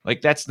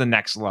like that's the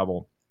next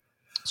level.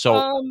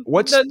 So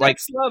what's the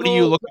next level? What are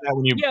you looking at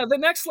when you? Yeah, the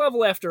next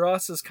level after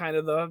us is kind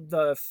of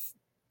the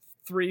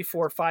 3,000,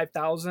 4,000,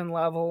 5,000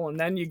 level, and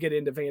then you get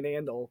into Van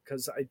Andel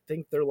because I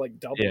think they're like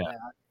double that,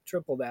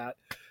 triple that.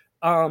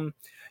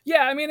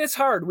 Yeah, I mean, it's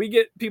hard. We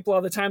get people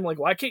all the time like,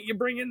 why can't you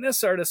bring in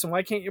this artist and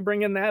why can't you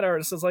bring in that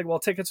artist? It's like, well,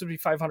 tickets would be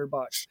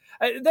 $500.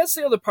 That's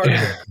the other part of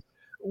it.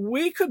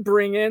 We could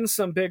bring in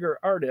some bigger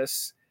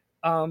artists,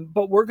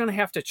 but we're going to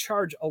have to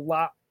charge a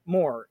lot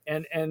more.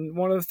 And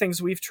one of the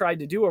things we've tried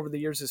to do over the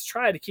years is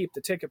try to keep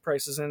the ticket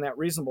prices in that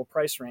reasonable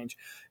price range.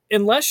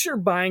 Unless you're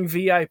buying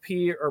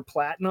VIP or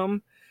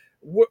platinum,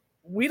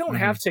 we don't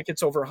have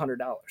tickets over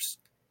 $100.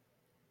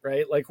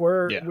 Right? Like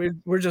we're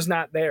just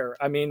not there.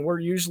 I mean,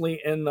 we're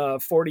usually in the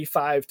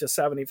 $45 to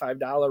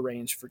 $75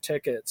 range for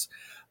tickets.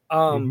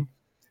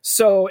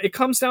 So it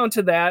comes down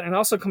to that, and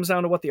also comes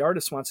down to what the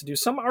artist wants to do.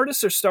 Some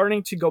artists are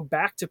starting to go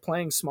back to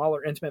playing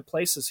smaller, intimate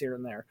places here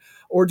and there,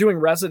 or doing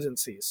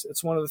residencies.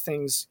 It's one of the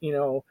things,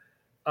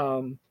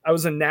 I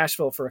was in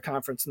Nashville for a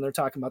conference, and they're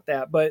talking about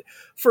that. But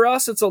for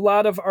us, it's a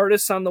lot of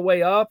artists on the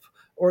way up,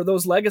 or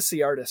those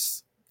legacy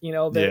artists.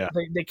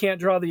 They can't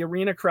draw the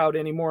arena crowd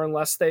anymore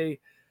unless they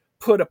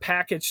put a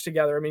package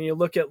together. I mean, you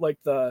look at like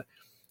the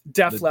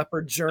Def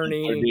Leppard,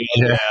 Journey,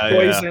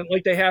 Poison,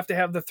 like they have to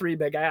have the 3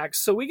 big acts.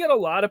 So we get a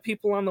lot of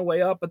people on the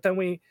way up, but then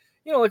we,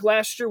 like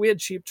last year we had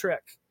Cheap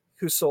Trick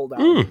who sold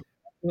out.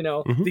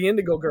 The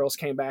Indigo Girls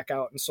came back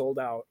out and sold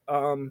out.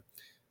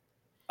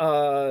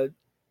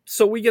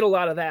 So we get a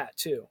lot of that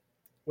too.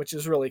 which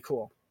is really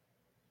cool.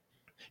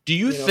 Do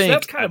you think so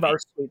that's kind of our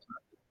sweet spot?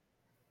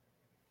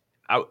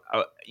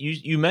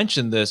 You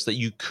mentioned this, that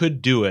you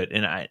could do it,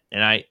 and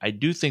I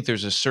do think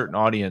there's a certain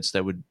audience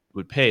that would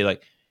pay.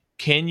 Like,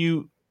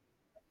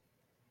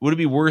 would it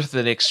be worth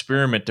an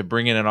experiment to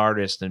bring in an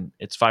artist, and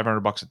it's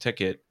 $500 a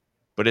ticket,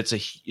 but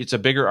it's a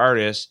bigger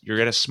artist. You're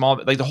at a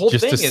small, like, the whole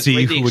Just thing to is see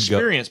like who the would go.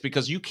 experience,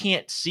 because you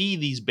can't see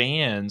these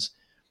bands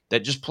that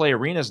just play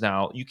arenas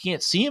now. You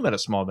can't see them at a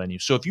small venue.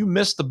 So if you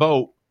missed the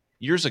boat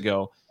years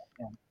ago,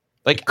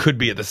 like, It could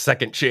be the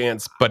second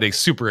chance, but a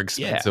super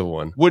expensive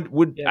one.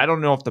 Would I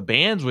don't know if the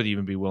bands would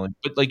even be willing,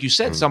 but like you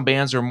said, some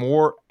bands are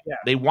more.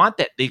 They want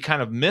that. They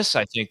kind of miss,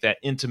 I think, that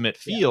intimate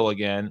feel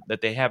again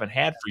that they haven't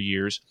had for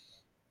years.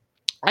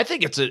 I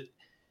think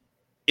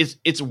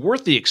it's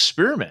worth the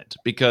experiment,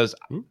 because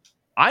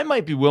I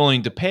might be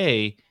willing to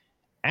pay.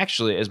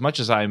 Actually, as much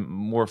as I'm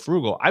more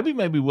frugal,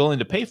 might be willing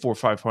to pay $400 or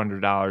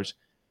 $500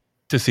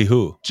 to see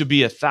who, to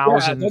be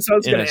 1,000. That's what I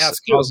was going to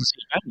ask. Who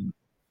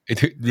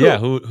would it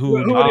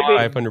be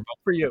 500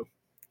 for you?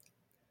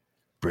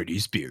 Britney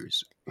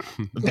Spears.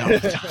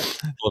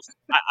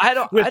 I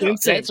don't.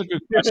 That's a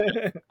good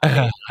question.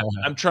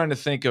 I'm trying to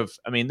think of.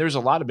 I mean, there's a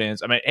lot of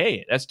bands. I mean,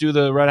 hey, let's do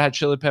the Red Hot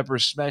Chili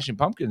Peppers Smashing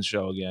Pumpkins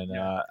show again.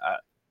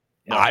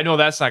 I know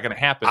that's not going to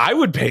happen. I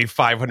would pay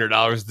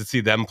 $500 to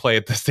see them play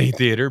at the State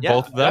Theater.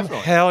 Both of them.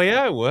 Definitely. Hell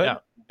yeah, I would.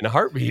 In a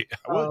heartbeat.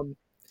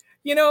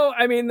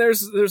 I mean,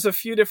 there's a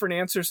few different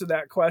answers to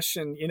that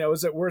question.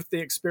 Is it worth the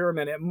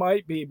experiment? It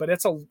might be, but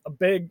it's an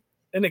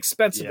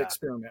expensive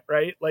experiment,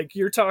 right? Like,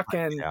 you're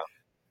talking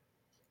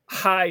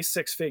high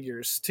six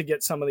figures to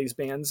get some of these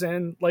bands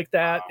in like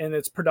that, and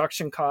it's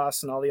production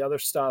costs and all the other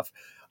stuff.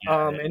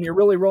 And you're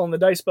really rolling the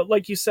dice. But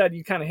like you said,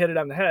 you kind of hit it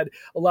on the head.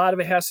 A lot of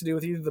it has to do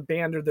with either the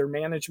band or their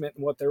management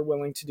and what they're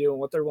willing to do and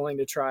what they're willing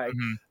to try.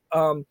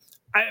 I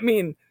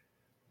mean,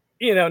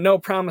 no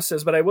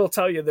promises, but I will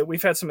tell you that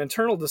we've had some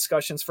internal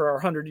discussions for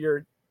our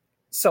 100-year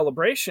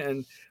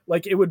celebration.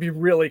 Like, it would be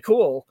really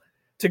cool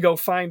to go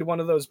find one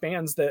of those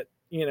bands that,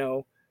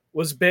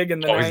 was big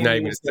in the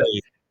 90s,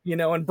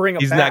 and bring them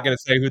back. He's not going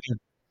to say who.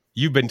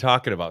 You've been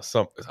talking about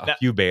a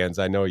few bands.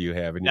 I know you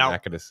have, and you're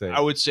not going to say. I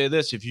would say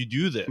this: if you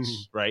do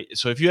this, right?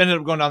 So if you ended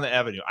up going down the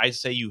avenue, I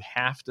say you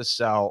have to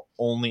sell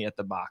only at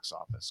the box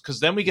office, because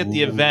then we get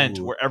the event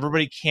where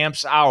everybody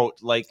camps out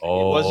like it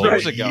was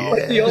years ago.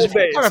 Like the old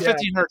days, 1,500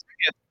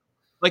 tickets,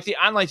 like the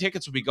online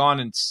tickets would be gone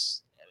in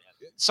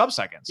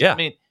sub-seconds. Yeah. I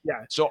mean,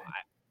 So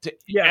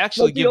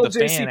actually like give the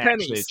the fan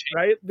JCPenney's,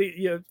 right?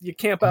 You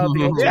camp out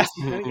the old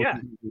JCPenney.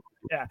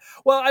 Yeah.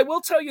 Well, I will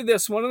tell you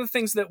this. One of the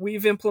things that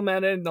we've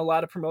implemented and a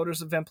lot of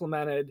promoters have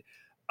implemented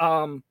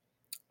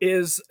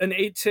is an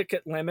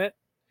 8-ticket limit.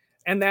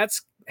 And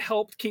that's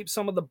helped keep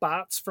some of the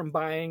bots from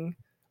buying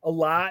a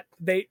lot.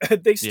 They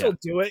still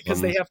do it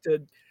because they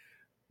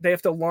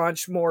have to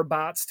launch more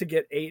bots to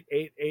get 8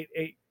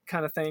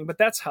 kind of thing. But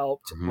that's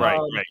helped. Right.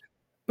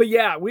 But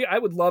yeah, I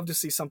would love to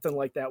see something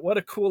like that. What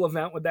a cool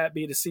event would that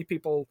be to see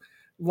people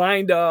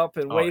lined up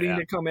and waiting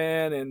to come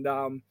in.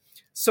 And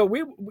so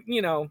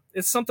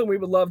it's something we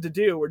would love to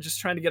do. We're just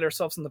trying to get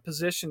ourselves in the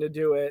position to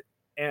do it,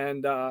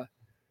 and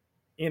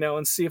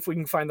and see if we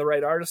can find the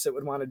right artist that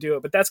would want to do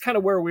it. But that's kind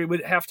of where we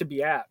would have to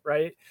be at,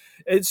 right?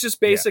 It's just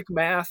basic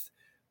math.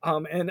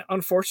 And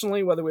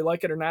unfortunately, whether we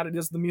like it or not, it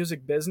is the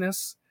music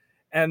business.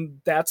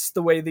 And that's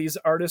the way these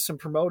artists and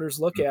promoters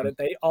look at it.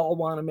 They all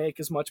want to make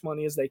as much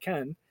money as they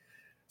can.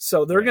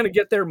 So they're going to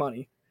get their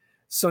money.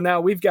 So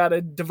now we've got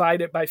to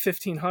divide it by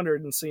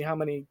 1,500 and see how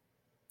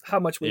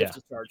much we have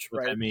to charge. What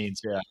right? that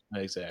means. Yeah,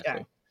 exactly.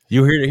 Yeah.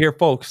 You heard it here,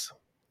 folks.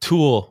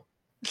 Tool.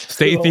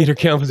 State Theater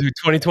Kalamazoo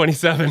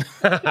 2027.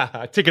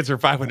 Tickets are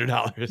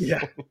 $500.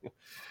 Yeah.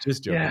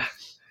 Just joking. Yeah.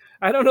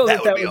 I don't know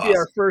that would be awesome.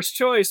 our first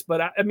choice,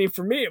 but I mean,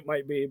 for me, it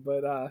might be.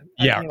 But I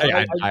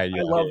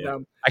love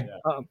them.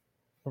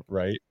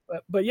 Right.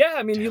 But yeah,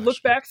 I mean, you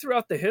look back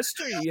throughout the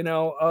history,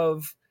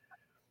 of,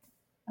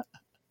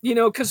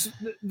 because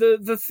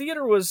the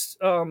theater was,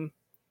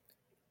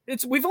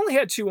 we've only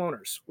had 2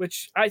 owners,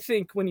 which I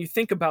think when you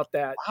think about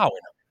that,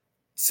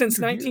 since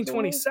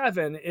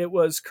 1927, it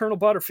was Colonel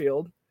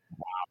Butterfield,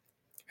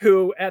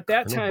 who at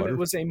that time it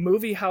was a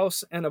movie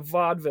house and a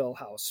vaudeville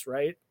house,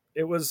 right?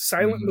 It was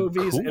silent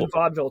movies and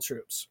vaudeville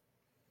troops.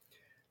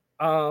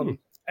 And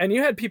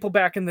you had people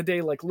back in the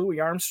day like Louis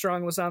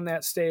Armstrong was on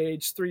that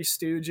stage, Three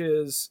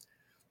Stooges,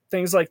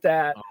 things like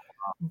that.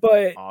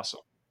 But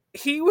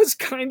he was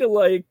kind of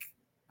like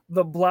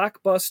the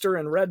Blockbuster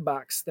and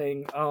Redbox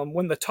thing.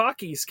 When the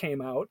talkies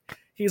came out,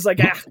 he's like,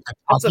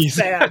 that's a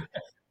fad.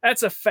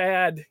 That's a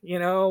fad.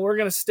 We're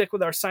going to stick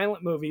with our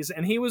silent movies.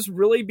 And he was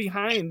really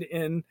behind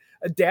in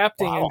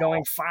adapting and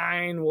going,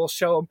 fine, we'll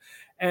show him.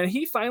 And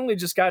he finally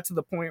just got to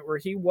the point where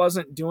he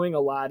wasn't doing a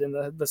lot in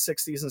the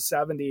 60s and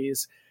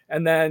 70s.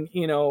 And then,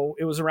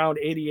 it was around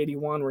 80,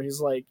 81 where he's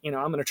like, I'm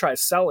going to try to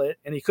sell it.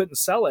 And he couldn't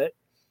sell it.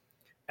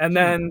 And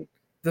then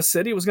the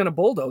city was going to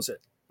bulldoze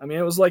it. I mean,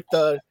 it was like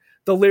the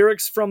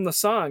lyrics from the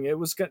song. They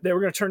were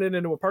going to turn it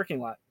into a parking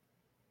lot.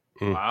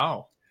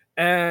 Wow.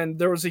 And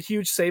there was a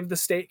huge Save the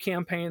State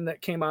campaign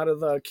that came out of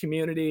the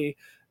community.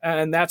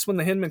 And that's when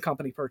the Hinman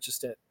Company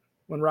purchased it,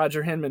 when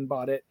Roger Hinman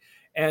bought it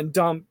and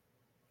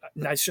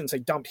I shouldn't say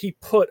dumped. He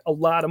put a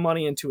lot of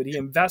money into it. He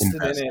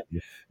invested in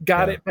it,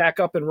 got it back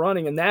up and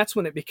running. And that's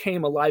when it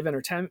became a live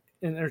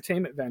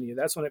entertainment venue.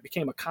 That's when it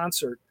became a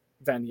concert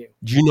venue.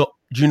 Do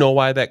you know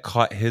why that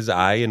caught his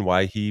eye and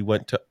why he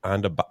went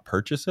on to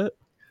purchase it?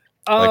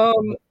 A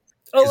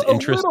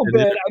little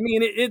bit. I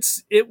mean,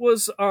 it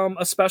was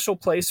a special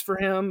place for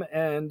him,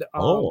 and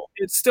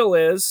it still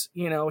is.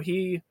 You know,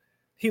 he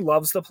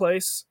loves the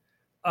place,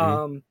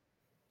 and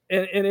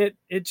it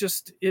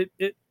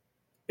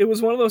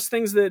was one of those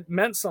things that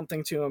meant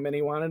something to him, and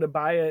he wanted to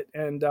buy it.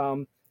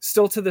 And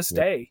still to this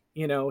day,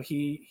 you know,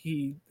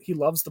 he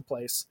loves the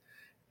place,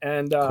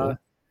 and Cool.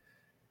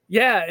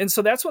 yeah, and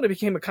so that's when it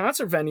became a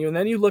concert venue. And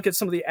then you look at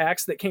some of the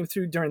acts that came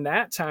through during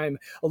that time.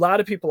 A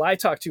lot of people I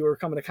talked to who were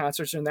coming to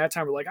concerts during that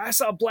time were like, I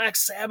saw Black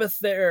Sabbath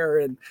there,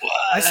 and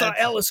I saw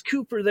Alice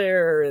Cooper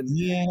there, and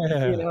you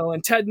know,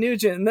 and Ted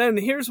Nugent. And then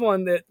here's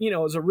one that, you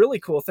know, is a really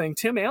cool thing.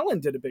 Tim Allen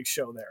did a big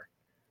show there.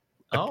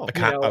 Oh,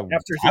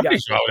 after he got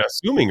show, I'm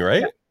assuming,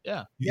 right?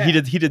 Yeah. He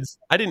did. He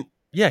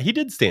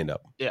did stand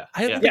up. Yeah.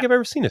 I don't think I've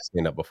ever seen a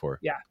stand up before.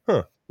 Yeah.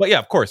 Huh. But yeah,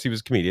 of course, he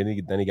was a comedian.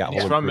 Then he got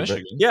He's from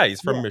Michigan. Yeah,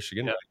 he's from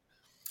Michigan. Yeah.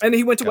 And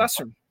he went to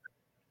Western.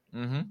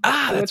 Mm-hmm.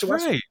 That's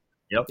right.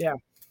 Yep. Yeah.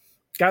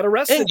 Got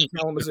arrested in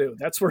Kalamazoo.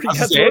 That's where he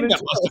got thrown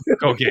into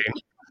cocaine.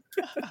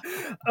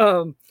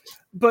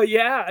 But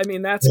yeah, I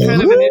mean, that's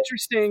kind of an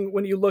interesting,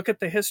 when you look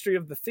at the history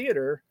of the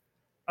theater,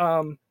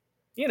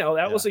 you know,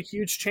 that was a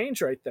huge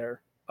change right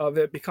there of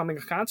it becoming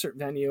a concert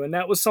venue. And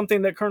that was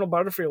something that Colonel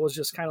Butterfield was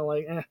just kind of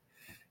like,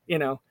 you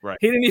know,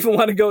 he didn't even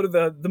want to go to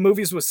the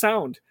movies with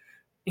sound,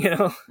 you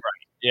know?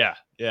 Right. Yeah.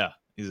 Yeah,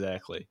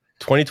 exactly.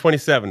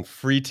 2027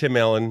 free Tim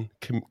Allen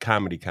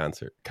comedy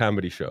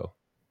show.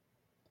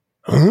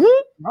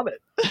 Love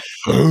it.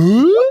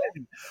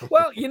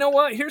 Well, you know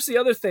what? Here's the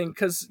other thing,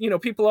 because, you know,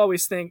 people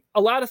always think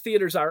a lot of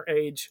theaters our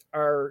age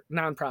are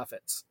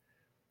nonprofits,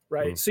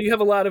 right? So you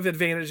have a lot of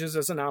advantages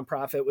as a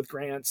nonprofit with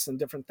grants and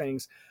different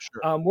things.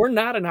 Sure. We're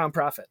not a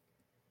nonprofit.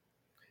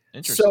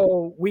 Interesting.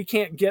 So we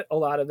can't get a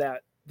lot of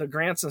that, the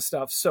grants and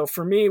stuff. So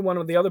for me, one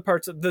of the other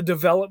parts of the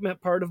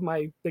development part of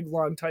my big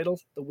long title,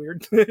 the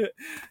weird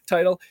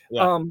title,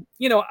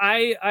 you know,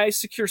 I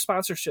secure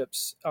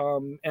sponsorships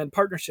and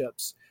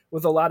partnerships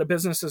with a lot of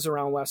businesses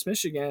around West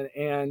Michigan.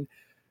 And,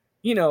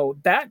 you know,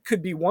 that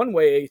could be one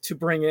way to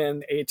bring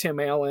in a Tim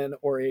Allen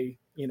or a,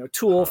 you know,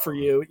 tool for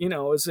you, you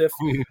know, as if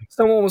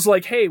someone was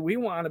like, hey, we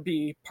want to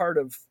be part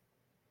of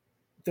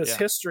this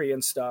history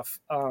and stuff.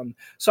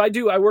 So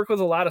I work with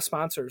a lot of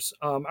sponsors.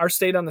 Our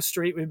State on the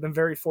Street, we've been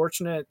very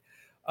fortunate.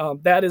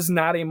 That is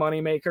not a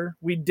moneymaker.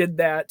 We did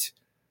that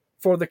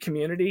for the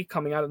community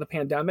coming out of the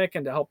pandemic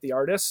and to help the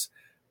artists.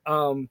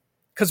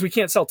 Because we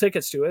can't sell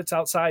tickets to it. It's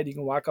outside. You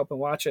can walk up and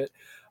watch it.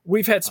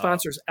 We've had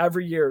sponsors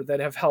every year that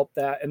have helped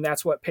that, and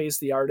that's what pays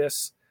the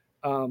artists.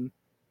 You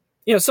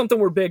know, something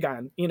we're big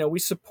on. You know, we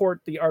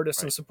support the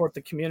artists and support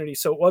the community.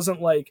 So it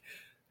wasn't like,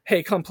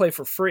 hey, come play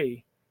for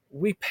free.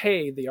 We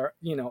pay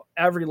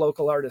every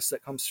local artist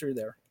that comes through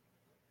there.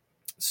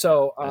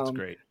 So that's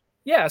great.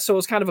 Yeah, so it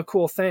was kind of a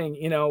cool thing.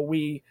 You know,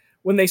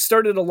 when they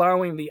started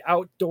allowing the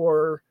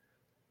outdoor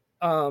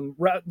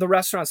the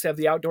restaurants to have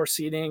the outdoor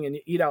seating and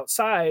eat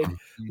outside,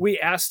 we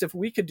asked if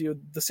we could do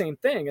the same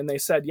thing, and they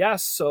said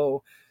yes.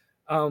 So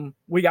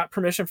we got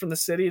permission from the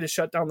city to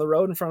shut down the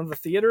road in front of the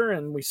theater,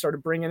 and we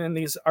started bringing in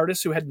these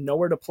artists who had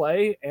nowhere to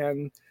play,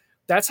 and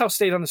that's how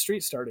State on the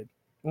Street started,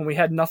 when we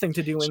had nothing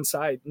to do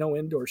inside, no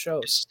indoor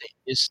shows.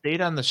 Is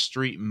State on the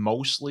Street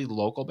mostly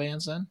local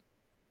bands then?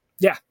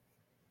 Yeah.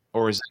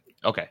 Or is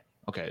it? Okay,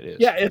 it is.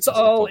 Yeah,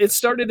 it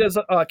started as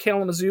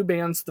Kalamazoo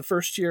bands the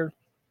first year.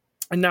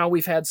 And now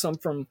we've had some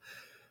from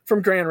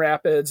Grand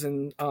Rapids,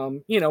 and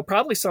you know,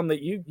 probably some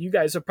that you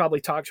guys have probably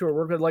talked to or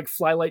worked with, like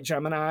Flylight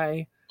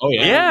Gemini. Oh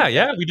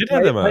yeah, we did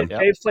have them on.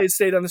 They've played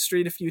State on the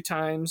Street a few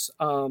times.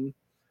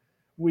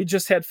 We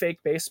just had Fake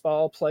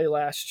Baseball play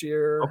last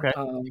year. Okay.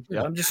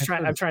 I'm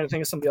trying to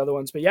think of some of the other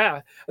ones, but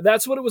yeah,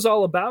 that's what it was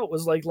all about.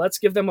 Was like, let's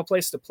give them a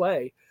place to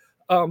play.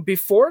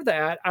 Before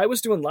that, I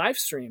was doing live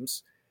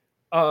streams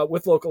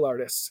with local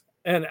artists.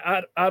 And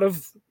out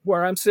of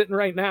where I'm sitting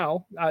right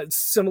now,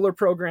 similar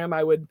program,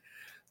 I would,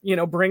 you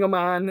know, bring them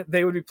on.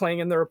 They would be playing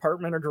in their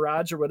apartment or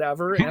garage or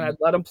whatever, and I'd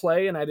let them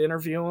play and I'd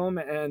interview them.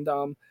 And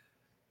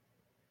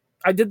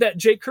I did that.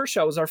 Jake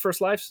Kershaw was our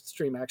first live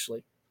stream,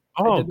 actually.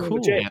 Oh, cool!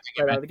 Jake,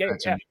 right out of the gate.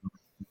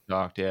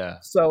 Yeah.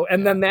 So,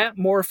 and then that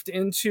morphed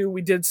into,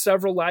 we did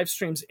several live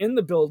streams in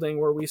the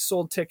building where we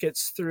sold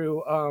tickets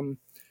through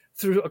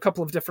a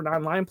couple of different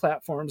online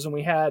platforms, and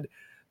we had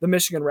the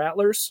Michigan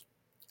Rattlers.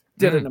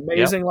 Did an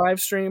amazing live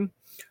stream.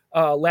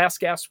 Last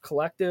Gasp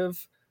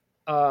Collective,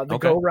 the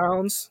Go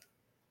Rounds.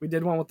 We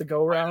did one with the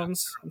Go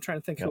Rounds. I'm trying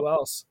to think who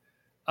else.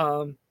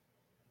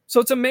 So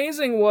it's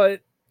amazing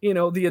what, you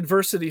know, the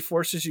adversity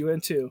forces you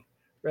into,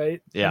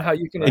 right? Yeah. And how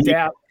you can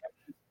adapt.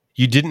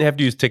 You didn't have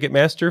to use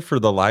Ticketmaster for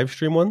the live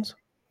stream ones?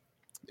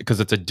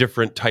 Because it's a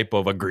different type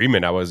of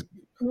agreement. I was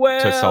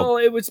Well,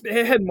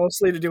 it had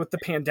mostly to do with the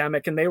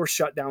pandemic, and they were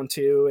shut down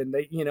too. And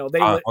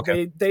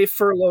they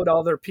furloughed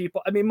all their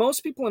people. I mean,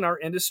 most people in our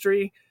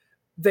industry,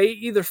 they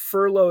either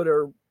furloughed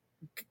or,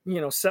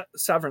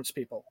 severance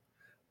people.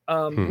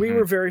 We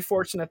were very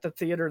fortunate at the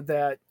theater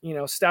that,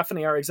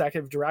 Stephanie, our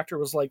executive director,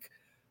 was like,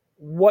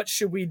 what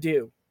should we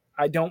do?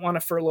 I don't want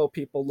to furlough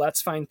people.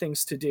 Let's find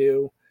things to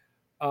do.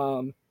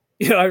 I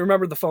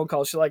remember the phone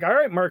call. She's like, all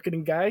right,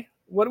 marketing guy,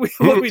 what do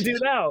we do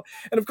now?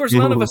 And of course,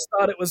 none of us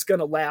thought it was going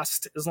to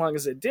last as long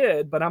as it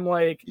did. But I'm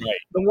like,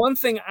 The one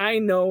thing I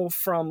know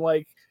from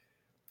like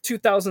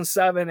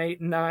 2007,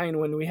 8, and 9,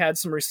 when we had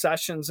some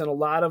recessions and a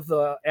lot of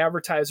the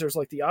advertisers,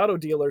 like the auto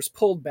dealers,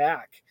 pulled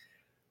back,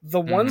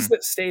 the ones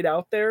that stayed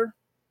out there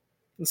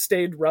and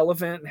stayed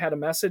relevant and had a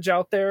message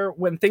out there,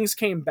 when things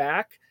came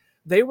back,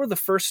 they were the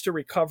first to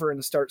recover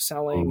and start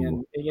selling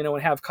and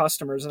have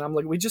customers. And I'm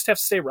like, we just have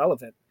to stay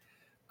relevant.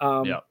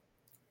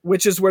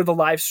 Which is where the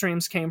live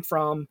streams came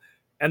from.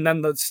 And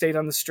then the Stayed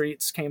on the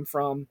Streets came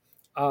from.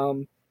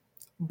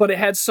 But it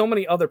had so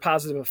many other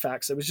positive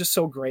effects. It was just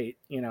so great,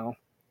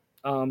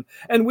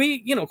 and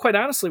we, quite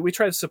honestly, we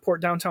try to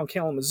support downtown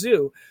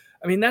Kalamazoo.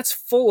 I mean, that's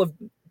full of,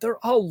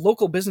 they're all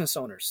local business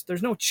owners.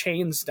 There's no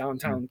chains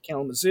downtown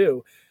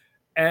Kalamazoo.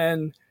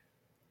 And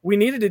we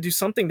needed to do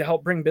something to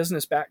help bring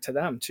business back to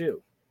them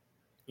too,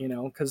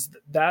 because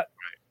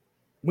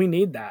we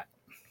need that,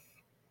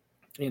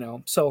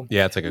 so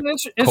yeah, it's like an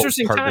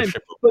interesting time,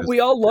 but we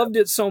all loved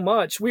it so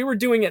much. We were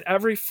doing it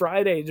every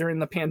Friday during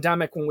the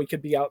pandemic when we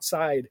could be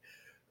outside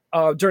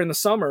during the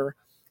summer.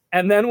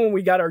 And then when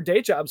we got our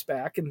day jobs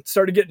back and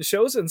started getting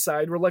shows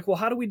inside, we're like, well,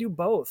 how do we do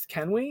both?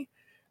 Can we?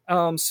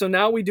 So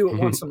now we do it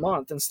once a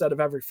month instead of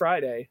every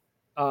Friday.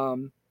 But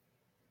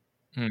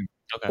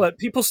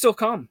people still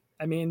come.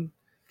 I mean,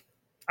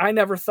 I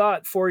never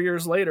thought 4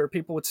 years later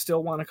people would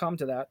still want to come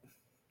to that.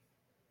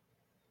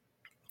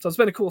 So it's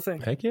been a cool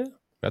thing. Heck yeah.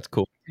 That's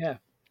cool. Yeah.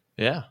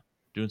 Yeah.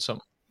 Doing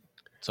something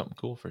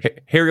cool for sure.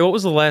 Harry, what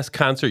was the last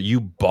concert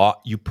you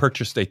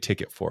purchased a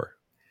ticket for?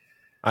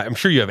 I'm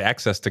sure you have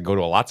access to go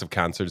to lots of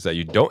concerts that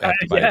you don't have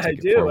to buy a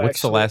ticket for.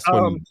 What's the last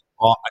one you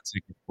bought a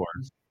ticket for?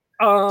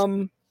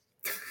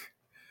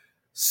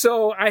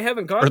 So I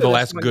haven't gone to the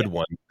last good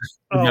one.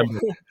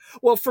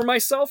 Well, for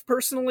myself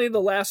personally, the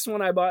last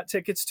one I bought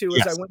tickets to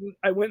is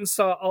I went and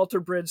saw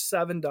Alter Bridge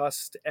Seven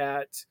Dust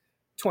at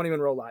 20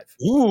 Monroe Live.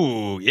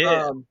 Ooh,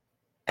 yeah.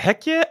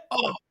 Heck yeah.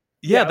 Oh,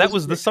 yeah, that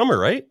was the summer,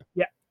 right?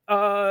 Yeah.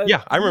 I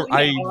remember.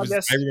 I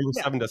remember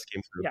Seven Dust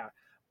came through.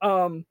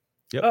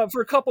 Yeah.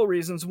 For a couple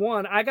reasons.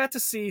 One, I got to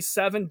see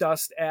Seven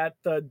Dust at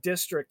the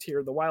District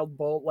here, the Wild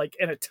Bull, like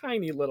in a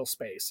tiny little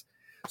space.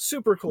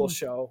 Super cool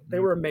show. They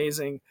were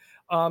amazing.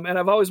 And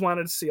I've always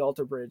wanted to see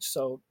Alter Bridge.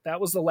 So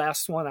that was the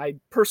last one I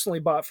personally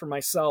bought for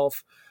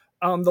myself.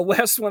 The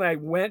last one I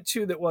went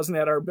to that wasn't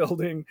at our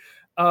building,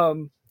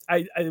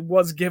 I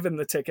was given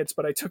the tickets,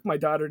 but I took my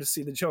daughter to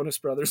see the Jonas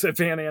Brothers at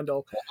Van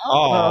Andel.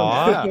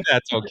 Oh,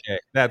 that's okay.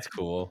 That's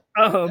cool.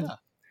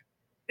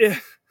 Yeah.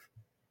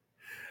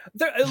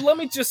 Let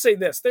me just say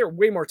this. They're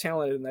way more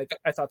talented than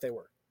I thought they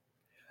were.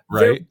 Right.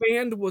 Their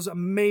band was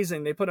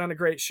amazing. They put on a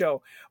great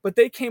show. But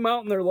they came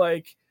out and they're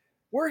like,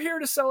 we're here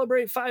to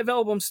celebrate 5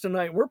 albums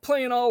tonight. We're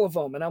playing all of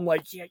them. And I'm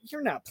like, yeah,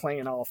 you're not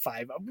playing all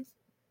 5 of them.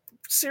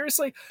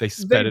 Seriously? They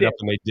sped it up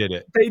and they did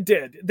it. They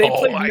did.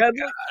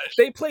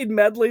 They played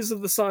medleys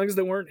of the songs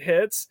that weren't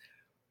hits.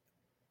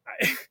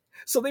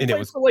 So they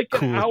played for like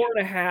an hour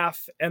and a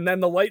half, and then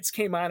the lights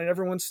came on and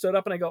everyone stood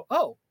up and I go,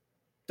 oh,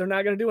 they're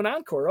not going to do an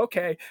encore.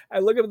 Okay. I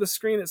look up at the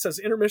screen. It says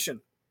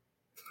intermission.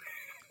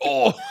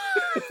 Oh,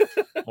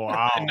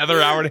 wow.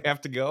 Another hour and a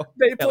half to go.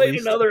 They played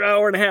another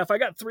hour and a half. I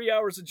got 3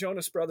 hours of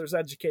Jonas Brothers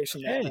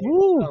education. That's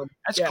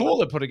cool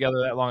to put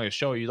together that long a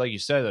show. Like you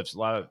said, that's a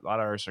lot of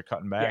artists are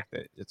cutting back.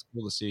 Yeah. It's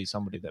cool to see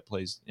somebody that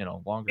plays,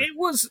 longer. It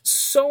was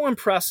so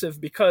impressive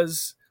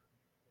because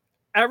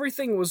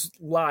everything was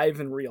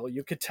live and real.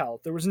 You could tell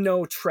there was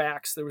no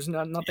tracks. There was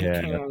nothing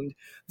canned.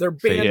 Their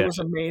band was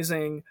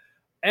amazing.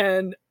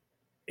 And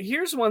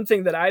here's one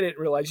thing that I didn't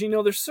realize.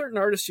 There's certain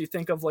artists you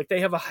think of like they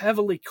have a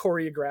heavily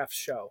choreographed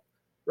show,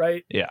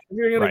 right? Yeah. If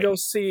you're going to go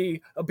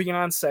see a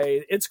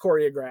Beyonce, it's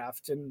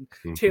choreographed, and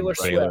Taylor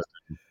Swift.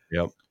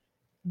 Yep.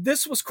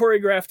 This was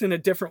choreographed in a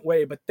different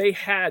way, but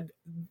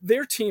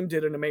their team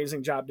did an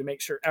amazing job to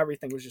make sure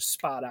everything was just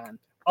spot on.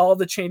 All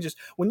the changes.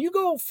 When you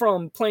go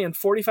from playing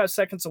 45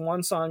 seconds of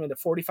one song into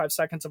 45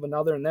 seconds of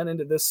another, and then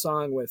into this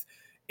song with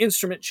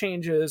instrument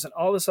changes and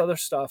all this other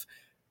stuff,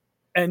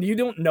 and you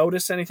don't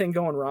notice anything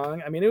going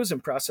wrong. I mean, it was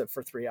impressive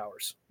for 3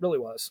 hours. Really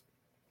was.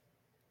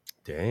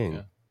 Dang.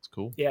 Yeah, it's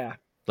cool. Yeah.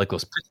 Like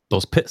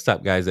those pit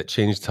stop guys that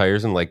change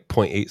tires in like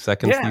 0.8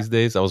 seconds these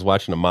days. I was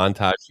watching a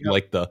montage from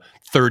like the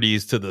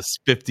 30s to the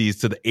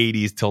 50s to the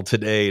 80s till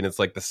today. And it's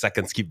like the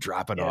seconds keep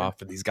dropping off.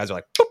 And these guys are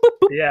like, boop, boop,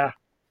 boop. Yeah.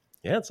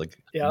 Yeah. It's like,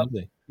 yeah.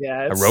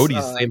 A roadie's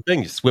the same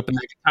thing. Just whipping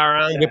the guitar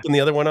on, whipping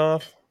the other one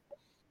off.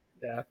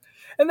 Yeah.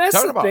 And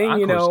that's the thing,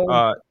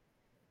 encores,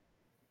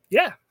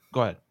 yeah.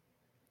 Go ahead.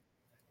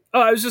 Oh,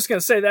 I was just going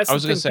to say, that's the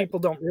thing people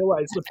don't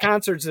realize with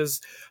concerts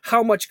is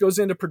how much goes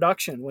into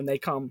production when they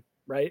come,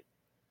 right?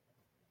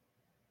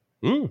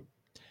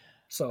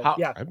 So I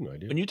have no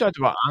idea. When you talked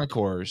about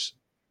encores,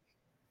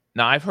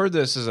 now I've heard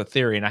this as a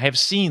theory, and I have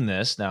seen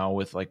this now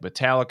with like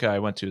Metallica I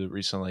went to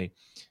recently.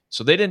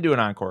 So they didn't do an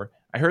encore.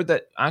 I heard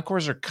that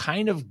encores are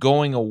kind of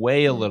going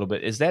away a little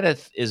bit. Is that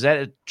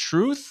a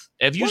truth?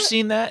 Have you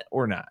seen that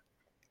or not?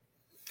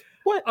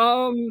 What?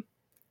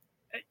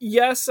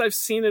 Yes, I've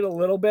seen it a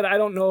little bit. I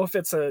don't know if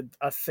it's a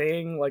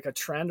thing, like a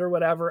trend or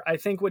whatever. I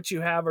think what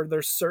you have are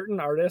there's certain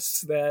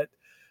artists that,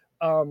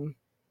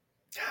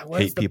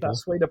 what is the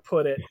best way to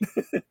put it?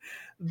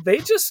 They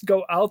just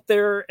go out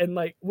there and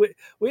like,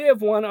 we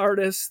have one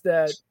artist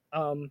that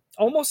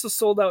almost a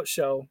sold out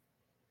show.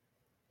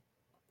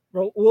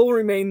 Will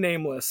remain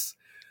nameless.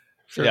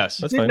 Sure. Yes.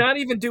 Did not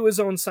even do his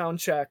own sound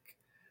check.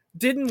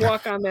 Didn't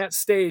walk on that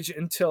stage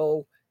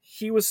until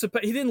he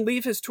didn't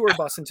leave his tour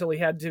bus until he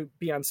had to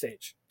be on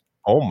stage.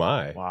 Oh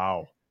my.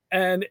 Wow.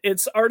 And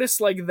it's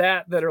artists like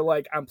that are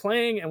like, I'm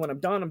playing, and when I'm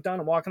done,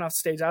 I'm walking off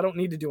stage. I don't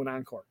need to do an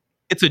encore.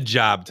 It's a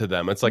job to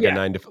them. It's like a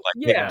 9 to 5. Like,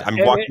 yeah. I'm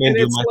walking in,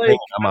 doing my thing,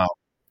 I'm out.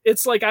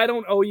 It's like, I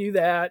don't owe you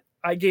that.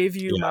 I gave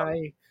you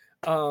my,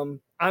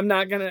 I'm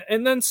not going to,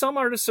 and then some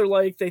artists are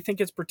like, they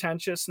think it's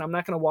pretentious and I'm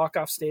not going to walk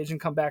off stage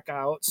and come back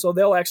out. So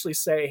they'll actually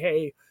say,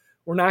 hey,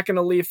 we're not going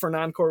to leave for an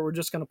encore. We're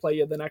just going to play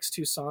you the next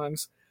 2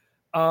 songs.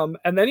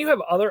 And then you have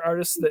other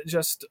artists that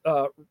just,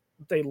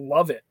 they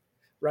love it.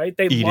 Right?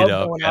 They love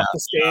going off the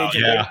stage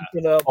and waiting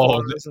for the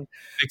applause.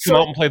 They come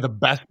out and play the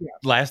best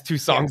last 2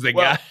 songs they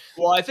got.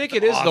 Well, I think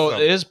it is, though.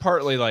 It is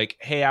partly like,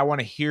 hey, I want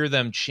to hear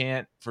them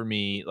chant for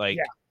me, like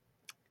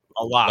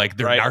a lot. Like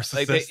they're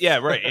narcissists.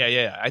 Like right.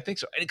 Yeah. I think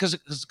so.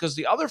 Because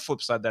the other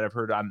flip side that I've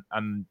heard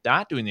on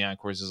not doing the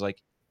encores is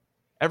like,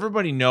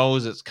 everybody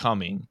knows it's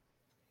coming.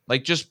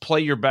 Like, just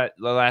play the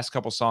last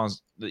couple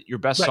songs, your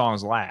best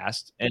songs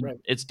last, and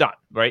it's done.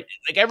 Right?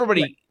 Like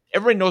everybody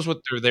knows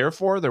what they're there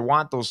for. They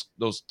want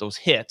those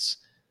hits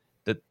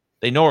that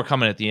they know are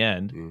coming at the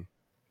end.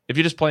 If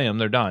you just play them,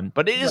 they're done.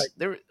 But it is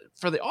there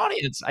for the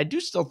audience. I do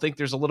still think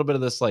there's a little bit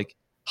of this like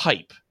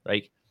hype.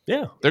 Like,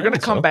 they're going to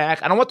come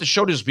back. I don't want the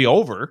show to just be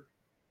over.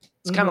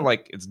 It's kind of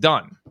like it's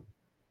done,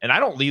 and I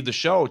don't leave the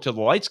show till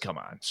the lights come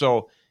on.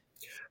 So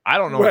I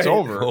don't know it's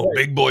over. Oh,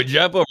 big boy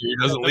Jeff over here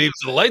doesn't leave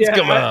till the lights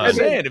come on. I'm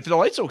saying, if the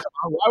lights don't come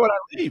on, why would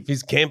I leave?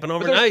 He's camping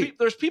overnight.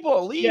 There's people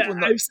that leave.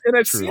 I've seen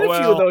a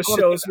few of those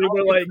shows where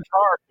they're like,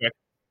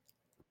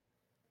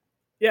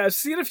 I've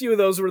seen a few of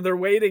those where they're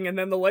waiting and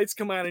then the lights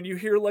come on and you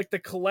hear like the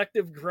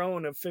collective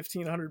groan of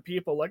 1,500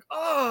 people like,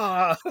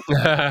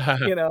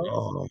 you know.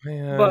 Oh,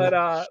 man.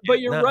 But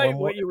you're right,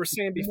 what you were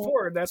saying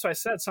before. That's why I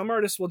said some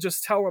artists will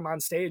just tell them on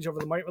stage over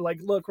the mic, like,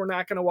 look, we're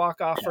not going to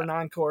walk off for an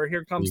encore.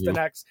 Here comes the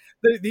next.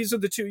 These are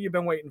the 2 you've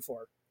been waiting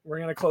for. We're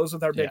going to close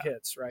with our big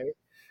hits, right?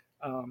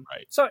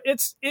 So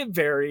it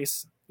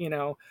varies, you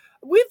know.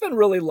 We've been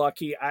really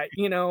lucky. I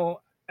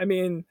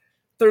mean,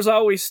 there's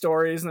always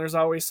stories and there's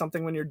always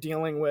something when you're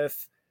dealing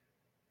with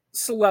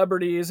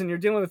celebrities and you're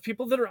dealing with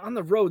people that are on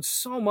the road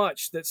so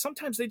much that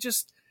sometimes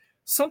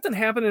something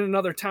happened in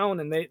another town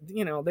and they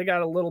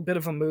got a little bit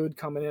of a mood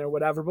coming in or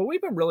whatever. But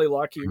we've been really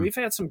lucky. We've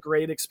had some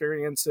great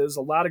experiences,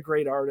 a lot of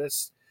great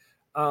artists,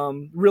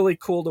 really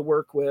cool to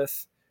work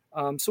with.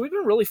 So we've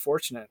been really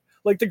fortunate.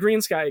 Like the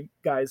Green Sky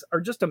guys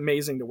are just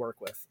amazing to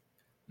work with.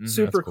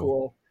 Super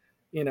cool.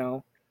 You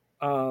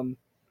know,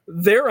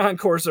 their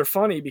encores are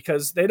funny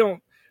because they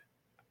don't,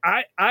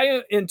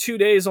 I in 2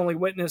 days only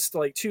witnessed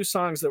like 2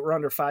 songs that were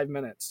under 5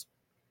 minutes.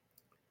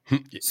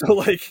 So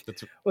like, I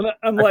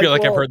feel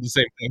like I've heard the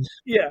same thing.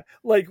 Yeah,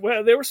 like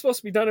they were supposed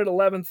to be done at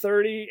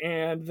 11:30,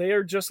 and they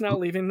are just now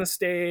leaving the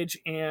stage,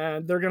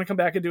 and they're going to come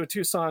back and do a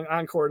 2-song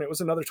encore, and it was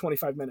another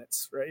 25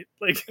 minutes, right?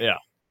 Like,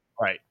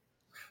 right.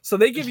 So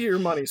they give you your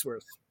money's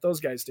worth.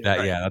 Those guys do.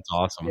 Yeah, that's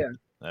awesome. Yeah,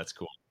 that's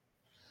cool.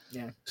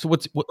 Yeah. So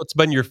what's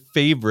been your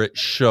favorite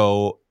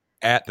show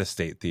at the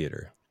State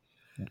Theater?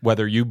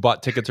 Whether you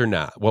bought tickets or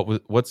not,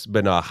 what's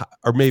been or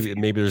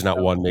maybe there's not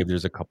one, maybe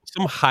there's a couple,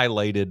 some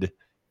highlighted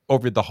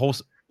over the whole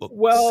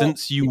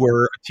since you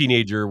were a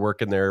teenager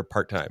working there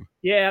part-time.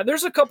 Yeah,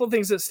 there's a couple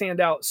things that stand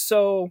out.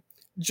 So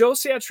Joe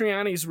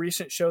Satriani's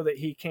recent show that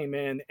he came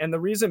in, and the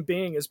reason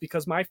being is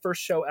because my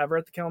first show ever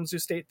at the Kalamazoo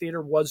State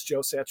Theater was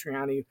Joe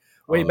Satriani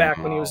way back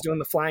when he was doing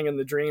the Flying in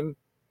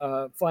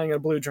a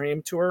Blue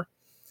Dream tour.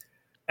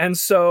 And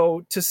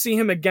so to see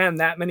him again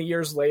that many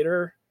years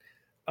later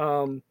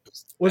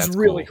was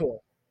really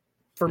cool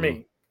for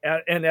me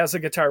and as a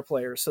guitar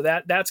player. So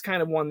that's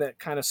kind of one that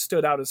kind of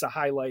stood out as a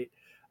highlight.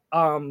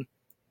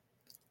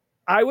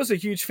 I was a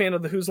huge fan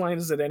of the Whose Line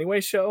Is It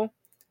Anyway show,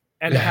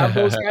 and to have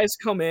those guys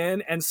come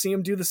in and see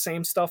them do the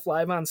same stuff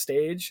live on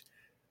stage,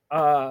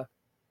 that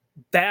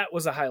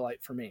was a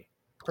highlight for me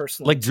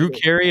personally. Like Drew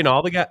Carey and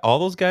all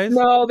those guys?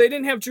 No, they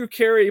didn't have Drew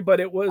Carey, but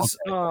it was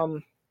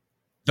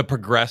the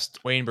progressed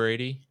Wayne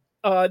Brady.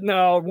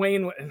 No,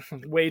 Wayne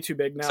way too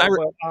big now.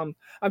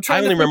 I'm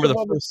trying to remember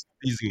the first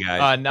season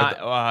guys.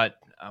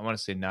 I want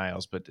to say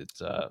Niles, but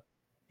it's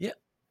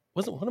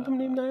Wasn't one of them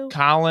named Niles?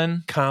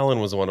 Colin. Colin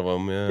was one of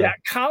them. Yeah. Yeah,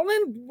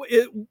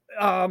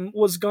 Colin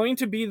was going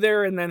to be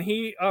there, and then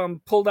he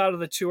pulled out of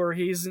the tour.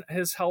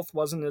 His health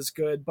wasn't as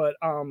good, but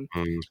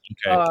Okay.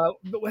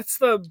 what's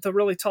the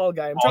really tall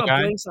guy? I'm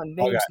drawing blanks on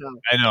names now.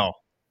 I know.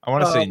 I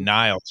want to say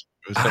Niles.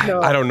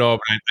 I don't know,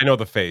 but I know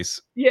the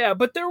face. Yeah,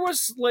 but there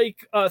was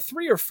like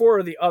 3 or 4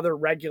 of the other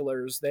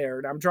regulars there,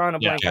 and I'm drawing a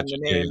blank on the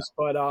names.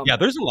 But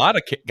there's a lot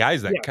of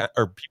guys that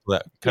or people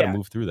that kind of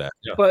move through that.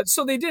 Yeah. But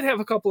so they did have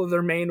a couple of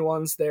their main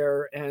ones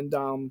there, and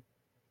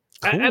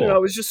I don't know,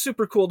 it was just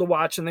super cool to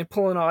watch, and they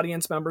pull in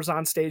audience members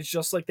on stage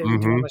just like they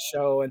would do on the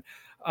show, and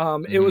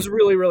it was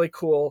really, really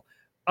cool.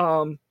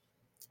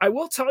 I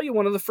will tell you,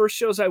 one of the first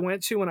shows I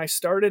went to when I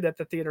started at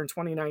the theater in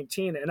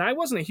 2019, and I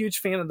wasn't a huge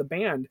fan of the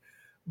band,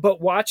 but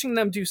watching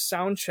them do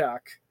sound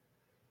check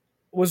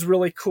was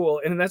really cool,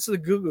 and that's the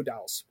Goo Goo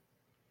Dolls.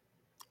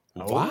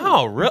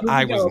 Wow, really?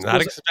 I was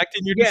not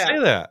expecting you to say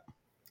that.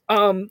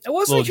 I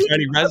wasn't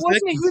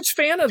a huge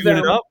fan of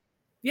them.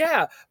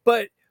 Yeah,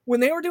 but when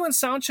they were doing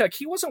sound check,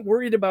 he wasn't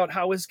worried about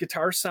how his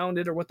guitar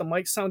sounded or what the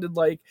mic sounded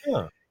like.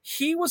 Yeah.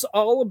 He was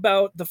all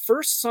about the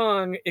first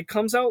song. It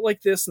comes out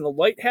like this, and the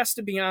light has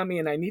to be on me,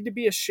 and I need to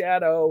be a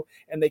shadow,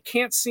 and they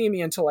can't see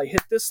me until I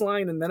hit this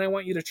line, and then I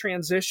want you to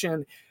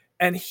transition.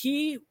 And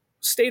he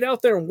stayed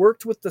out there and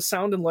worked with the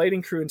sound and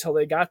lighting crew until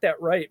they got that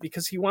right,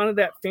 because he wanted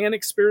that fan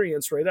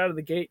experience right out of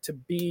the gate to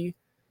be,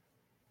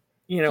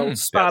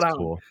 spot on.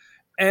 Cool.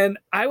 And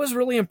I was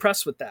really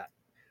impressed with that.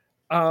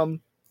 And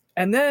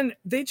then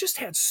they just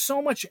had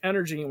so much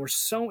energy and were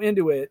so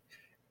into it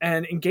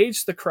and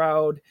engaged the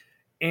crowd.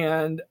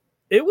 And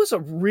it was a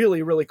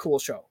really, really cool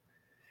show.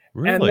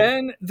 Really? And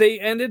then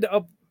they ended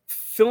up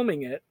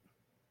filming it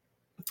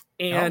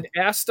and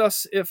asked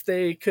us if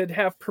they could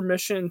have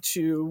permission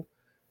to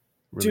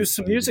do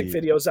some music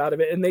videos out of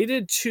it. And they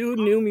did 2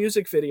 new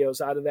music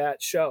videos out of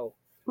that show.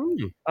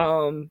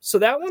 So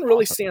that one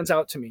really stands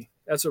out to me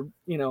as a,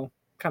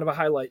 kind of a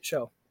highlight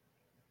show.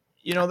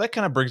 That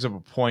kind of brings up a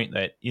point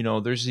that,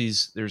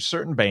 there's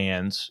certain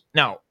bands.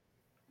 Now,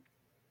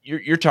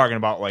 you're talking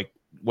about like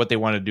what they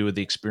want to do with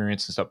the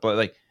experience and stuff, but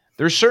like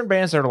there's certain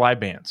bands that are live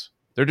bands.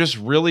 They're just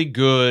really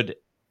good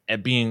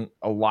at being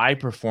a live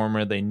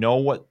performer. They know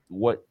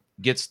what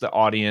gets the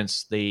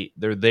audience.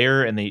 They're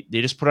there and they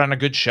just put on a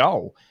good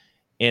show.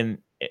 And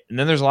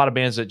then there's a lot of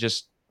bands that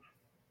just,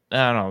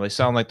 I don't know, they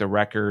sound like the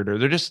record, or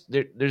there's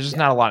just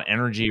not a lot of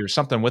energy or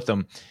something with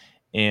them.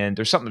 And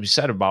there's something to be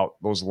said about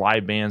those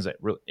live bands that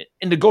really,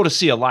 and to go to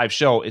see a live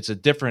show, it's a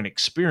different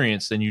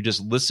experience than you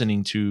just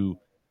listening to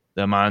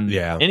them on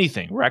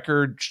anything,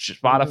 record,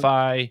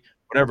 Spotify,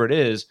 whatever it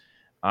is.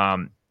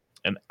 And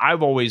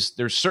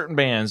there's certain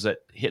bands that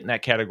hit in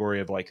that category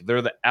of like,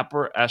 they're the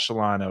upper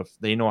echelon of,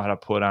 they know how to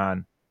put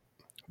on.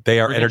 They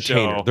are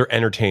entertainers. They're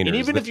entertainers. And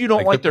even if you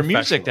don't like their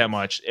music that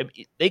much,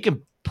 they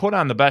can put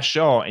on the best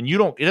show, and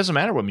it doesn't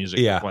matter what music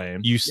you're playing.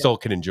 You still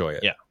can enjoy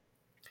it. Yeah.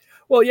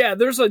 Well, yeah,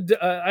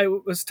 I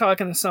was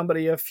talking to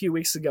somebody a few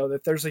weeks ago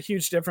that there's a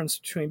huge difference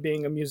between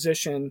being a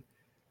musician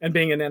and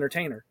being an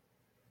entertainer.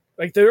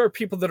 Like, there are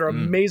people that are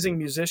amazing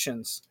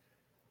musicians,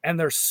 and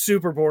they're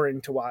super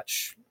boring to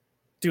watch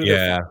do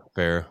their thing,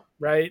 fair.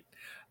 Right?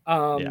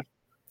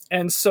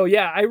 And so,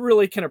 I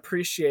really can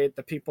appreciate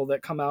the people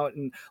that come out,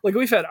 and like,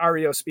 we've had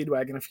REO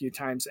Speedwagon a few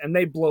times, and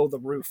they blow the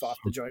roof off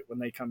the joint when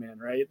they come in,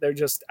 right? They're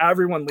just,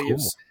 everyone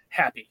leaves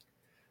happy.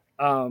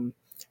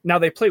 Now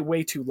they play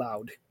way too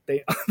loud.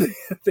 They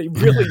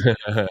really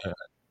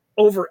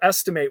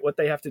overestimate what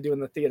they have to do in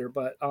the theater.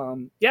 But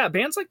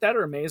bands like that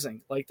are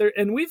amazing. Like,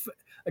 and we've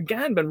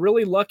again been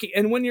really lucky.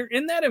 And when you're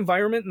in that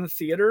environment in the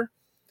theater,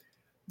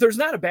 there's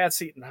not a bad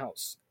seat in the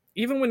house.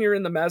 Even when you're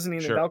in the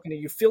mezzanine and balcony,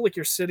 you feel like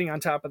you're sitting on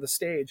top of the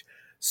stage.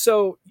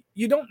 So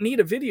you don't need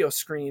a video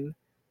screen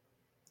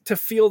to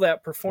feel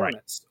that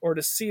performance or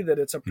to see that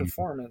it's a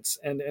performance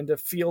and to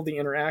feel the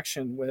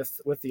interaction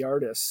with the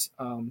artists.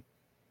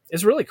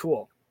 Is really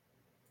cool.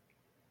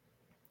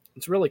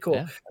 It's really cool.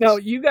 Yeah, now,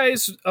 you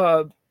guys,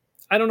 I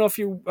don't know if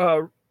you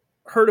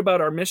heard about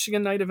our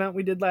Michigan night event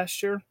we did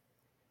last year.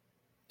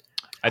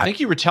 I think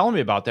you were telling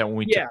me about that when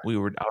we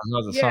were out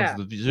on the Sons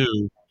of the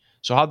Zoo.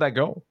 So how'd that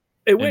go?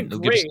 It went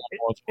great.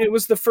 It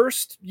was the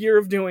first year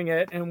of doing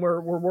it, and we're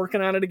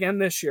working on it again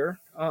this year.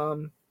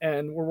 And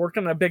we're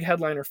working on a big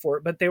headliner for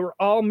it. But they were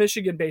all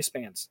Michigan-based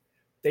bands.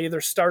 They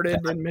either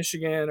started in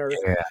Michigan or,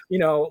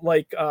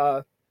 like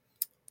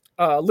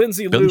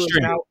Lindsay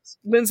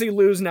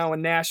Lou's now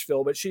in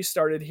Nashville, but she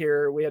started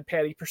here. We had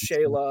Patty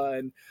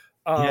Pershela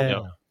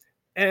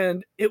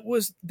and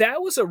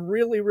that was a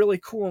really, really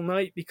cool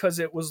night because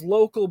it was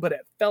local, but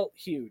it felt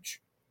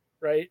huge,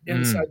 right?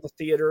 Inside the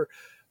theater,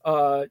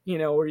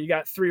 where you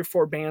got 3 or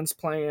 4 bands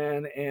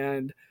playing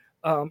and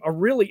a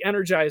really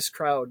energized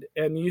crowd.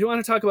 And you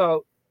want to talk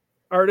about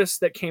artists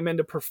that came in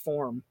to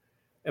perform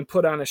and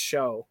put on a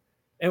show.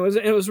 And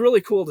it was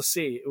really cool to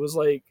see. It was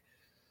like,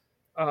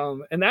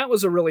 and that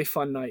was a really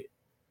fun night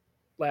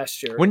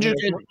last year. When did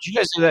you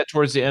guys do that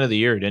towards the end of the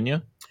year, didn't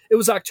you? It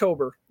was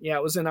October. Yeah,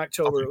 it was in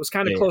October. Okay. It was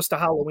kind of close to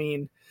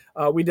Halloween.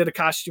 We did a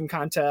costume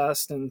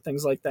contest and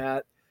things like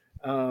that.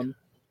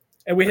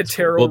 And we had That's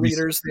cool. tarot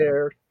readers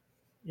there,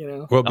 you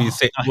know. Will it be the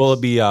same? Nice. Will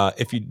it be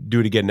if you do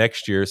it again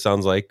next year?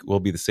 Sounds like will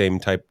it be the same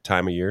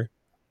time of year.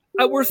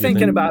 We're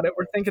thinking about it.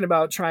 We're thinking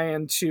about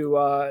trying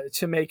to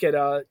make it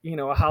a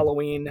a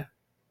Halloween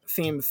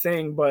themed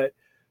thing, but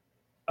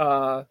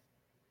I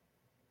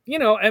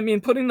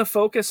mean, putting the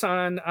focus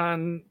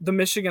on the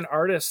Michigan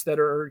artists that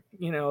are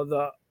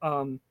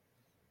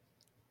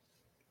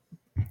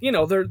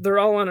they're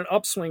all on an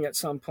upswing at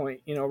some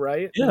point,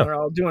 right? Yeah. And they're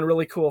all doing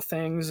really cool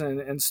things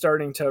and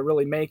starting to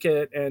really make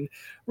it, and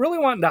really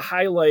wanting to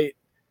highlight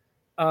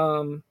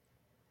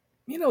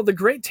the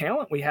great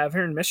talent we have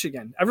here in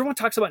Michigan. Everyone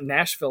talks about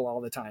Nashville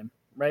all the time,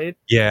 right?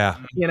 Yeah,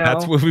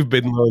 that's what we've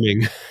been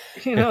learning.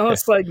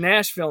 It's like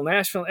Nashville.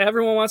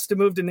 Everyone wants to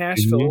move to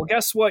Nashville. Mhm. Well,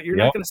 guess what? You're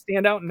not going to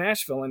stand out in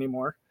Nashville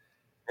anymore.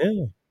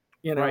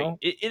 Yeah. Right.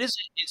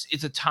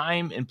 It's a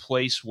time and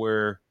place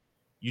where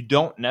you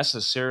don't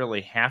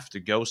necessarily have to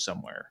go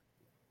somewhere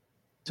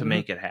to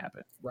make it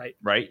happen. Right.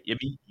 Right.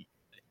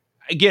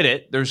 I get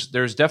it. There's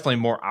definitely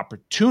more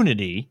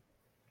opportunity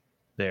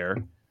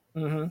there.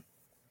 Mm-hmm.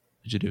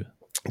 What'd you do?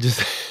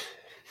 Just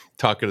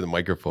talking to the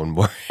microphone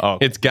more. Oh,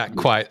 it's got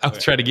quiet. I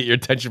was trying to get your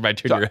attention by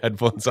turning your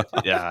headphones off.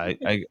 Yeah,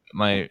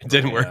 it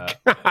didn't work.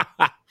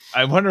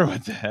 I wonder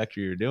what the heck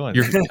you're doing.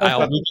 Did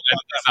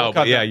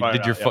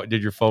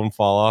your phone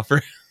fall off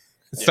or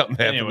something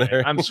happened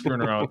there? I'm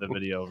screwing around with the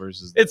video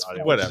versus it's the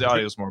audio. whatever. The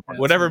audio's more fun.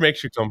 Whatever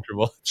makes you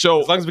comfortable.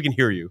 So as long as we can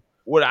hear you.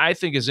 What I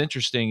think is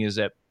interesting is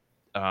that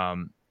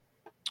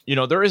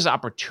there is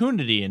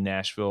opportunity in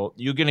Nashville.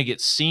 You're going to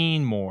get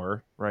seen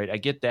more, right? I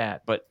get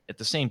that, but at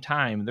the same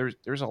time,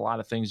 there's a lot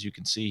of things you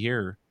can see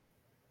here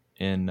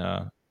in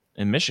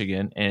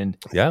Michigan, and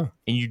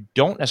you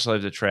don't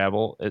necessarily have to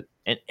travel.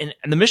 And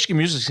the Michigan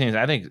music scene,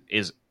 I think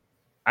is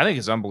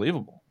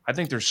unbelievable. I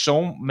think there's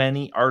so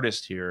many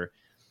artists here,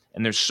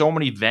 and there's so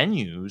many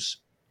venues,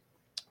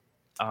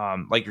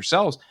 like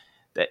yourselves,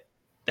 that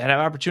have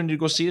opportunity to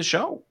go see a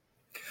show.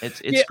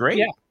 It's great.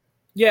 Yeah.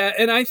 Yeah,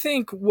 and I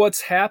think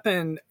what's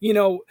happened,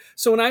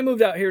 so when I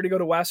moved out here to go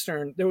to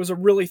Western, there was a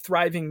really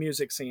thriving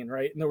music scene,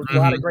 right? And there was a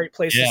lot of great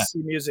places to see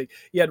music.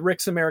 You had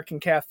Rick's American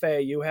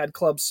Cafe, you had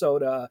Club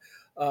Soda,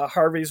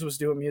 Harvey's was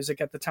doing music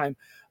at the time.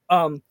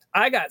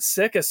 I got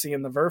sick of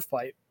seeing the Verve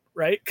Pipe,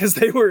 right? Because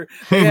they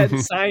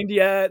hadn't signed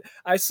yet.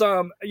 I saw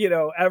them,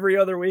 every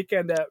other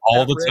weekend at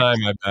the time,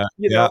 I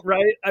bet.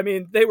 Right? I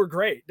mean, they were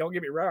great. Don't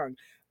get me wrong.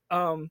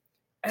 And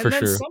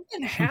then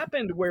something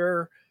happened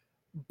where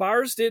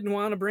bars didn't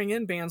want to bring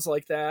in bands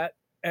like that,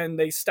 and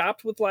they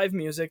stopped with live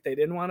music. They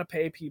didn't want to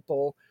pay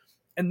people.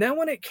 And then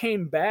when it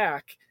came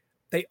back,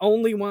 they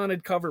only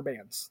wanted cover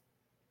bands.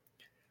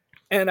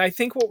 And I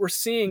think what we're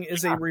seeing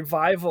is a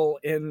revival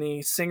in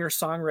the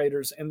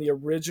singer-songwriters and the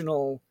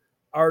original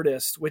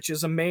artist, which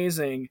is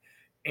amazing.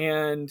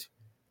 And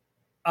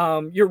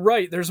you're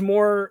right.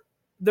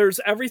 There's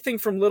everything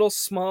from little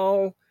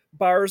small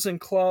bars and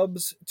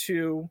clubs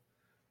to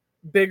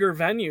bigger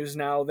venues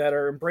now that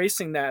are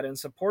embracing that and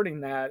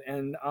supporting that.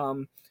 And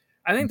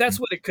I think that's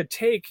what it could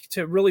take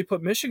to really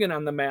put Michigan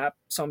on the map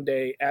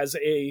someday as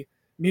a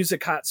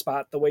music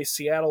hotspot, the way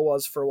Seattle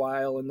was for a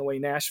while and the way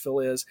Nashville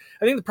is.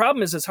 I think the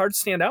problem is it's hard to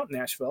stand out in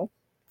Nashville.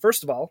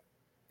 First of all,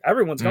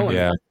 everyone's going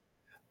there.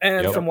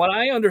 And from what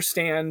I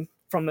understand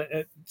from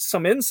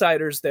some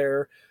insiders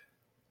there,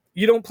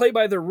 you don't play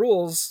by their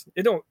rules.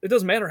 It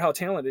doesn't matter how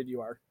talented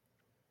you are.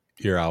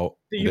 You're out.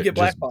 You get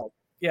blackballed.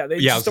 Yeah, they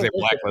just don't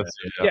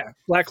blacklisted.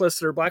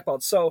 Blacklisted or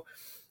blackballed. So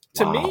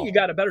to me, you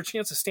got a better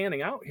chance of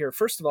standing out here.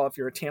 First of all, if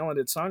you're a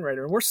talented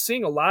songwriter, and we're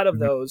seeing a lot of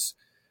those,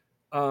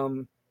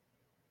 and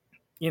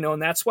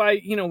that's why,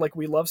 like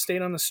we love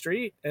State on the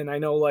Street. And I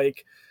know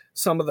like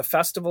some of the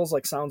festivals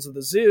like Sounds of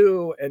the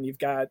Zoo, and you've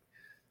got,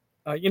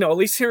 at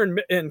least here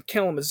in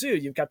Kalamazoo,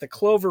 you've got the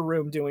Clover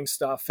Room doing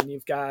stuff, and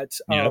you've got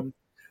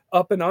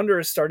Up and Under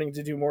is starting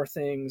to do more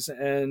things.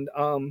 And,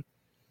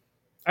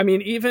 I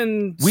mean,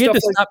 even we had to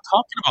stop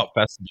talking about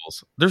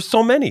festivals. There's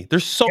so many.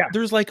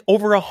 There's like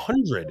over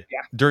 100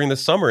 during the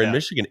summer in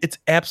Michigan. It's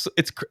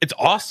it's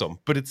awesome,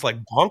 but it's like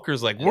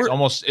bonkers. Like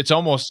it's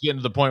almost getting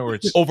to the point where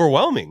it's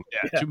overwhelming.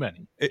 Too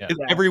many.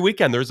 Every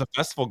weekend there's a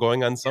festival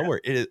going on somewhere.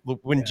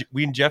 When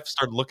we and Jeff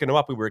started looking them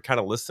up, we were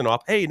kind of listing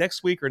off, hey,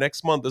 next week or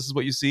next month, this is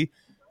what you see.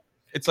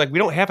 It's like we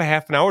don't have a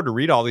half an hour to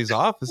read all these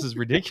off. This is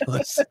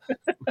ridiculous.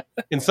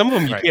 And some of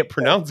them you can't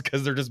pronounce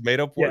because they're just made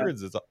up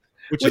words.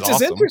 Which is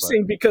awesome,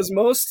 interesting because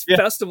most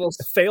festivals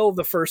fail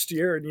the first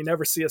year and you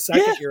never see a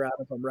second year out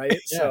of them, right?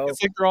 So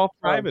it's like they're all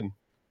thriving.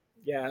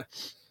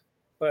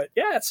 But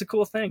it's a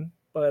cool thing.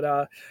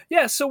 But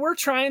so we're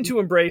trying to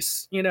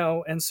embrace,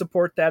 and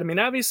support that. I mean,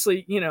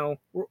 obviously,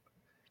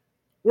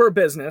 we're a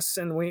business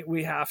and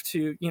we have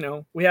to,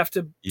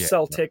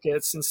 sell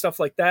tickets and stuff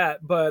like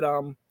that. But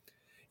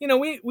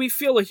we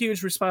feel a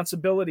huge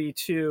responsibility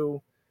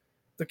to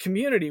the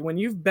community. When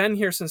you've been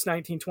here since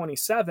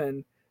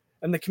 1927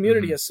 and the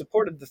community has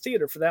supported the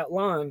theater for that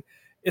long,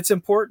 it's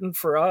important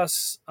for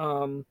us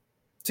to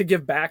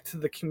give back to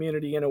the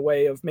community in a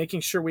way of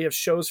making sure we have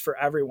shows for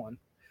everyone.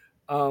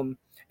 And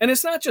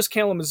it's not just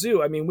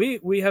Kalamazoo. I mean,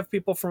 we have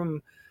people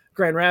from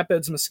Grand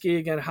Rapids,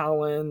 Muskegon,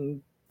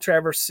 Holland,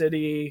 Traverse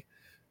City,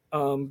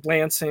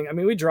 Lansing. I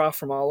mean, we draw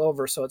from all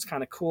over, so it's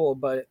kind of cool.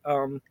 But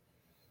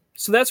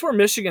so that's where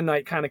Michigan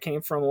Night kind of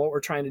came from, what we're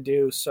trying to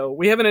do. So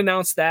we haven't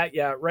announced that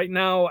yet. Right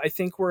now, I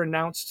think we're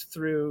announced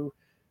through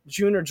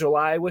June or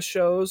July with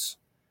shows.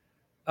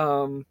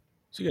 So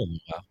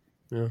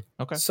yeah.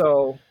 Okay.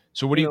 So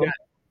what do you got?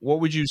 What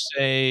would you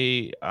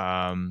say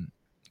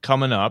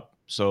coming up?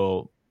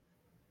 So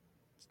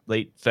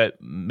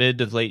mid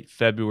to late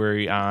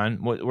February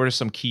on. What are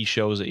some key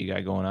shows that you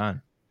got going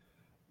on?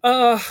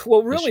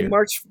 Well, really,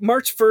 March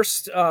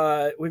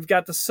 1st, we've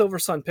got the Silver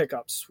Sun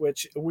Pickups,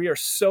 which we are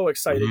so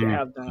excited to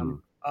have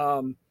them.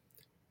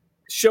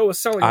 Show is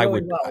selling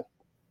really well.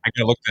 I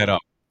gotta look that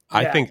up. Yeah.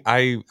 I think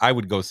I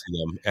would go see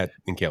them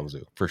in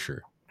Kalamazoo for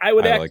sure. I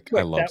would act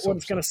quick. That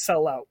one's going to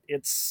sell out.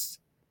 It's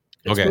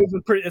okay.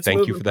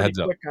 Thank you for the heads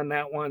up on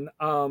that one.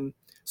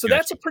 So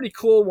that's a pretty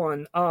cool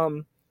one.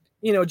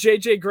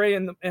 JJ Gray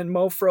and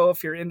Mofro,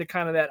 if you're into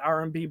kind of that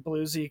R&B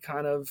bluesy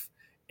kind of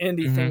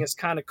indie thing, is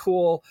kind of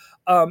cool.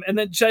 And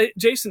then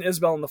Jason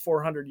Isbell in the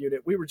 400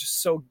 unit. We were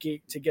just so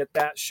geeked to get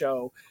that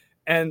show,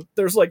 and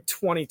there's like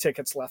 20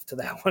 tickets left to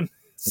that one.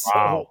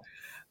 Wow.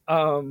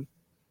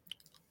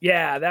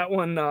 Yeah, that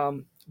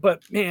one.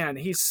 But man,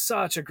 he's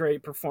such a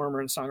great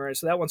performer and songwriter.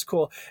 So that one's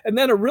cool. And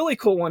then a really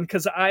cool one,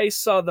 because I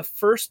saw the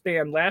first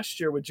band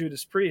last year with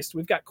Judas Priest.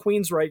 We've got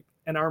Queensryche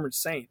and Armored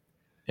Saint.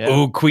 Yeah.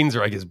 Oh,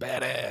 Queensryche is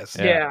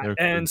badass. Yeah,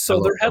 and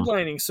so they're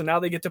headlining. So now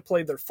they get to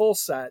play their full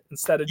set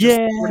instead of just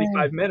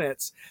 45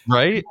 minutes.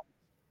 Right.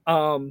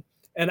 And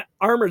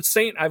Armored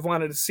Saint I've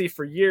wanted to see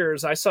for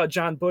years. I saw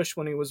John Bush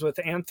when he was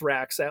with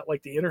Anthrax at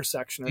like the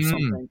Intersection or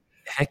something.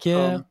 Heck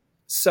yeah.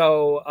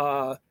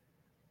 So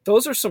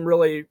those are some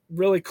really,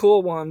 really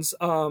cool ones.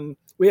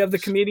 We have the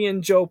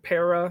comedian Joe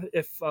Pera,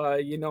 if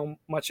you know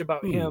much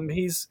about him.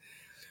 He's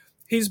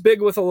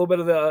big with a little bit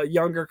of the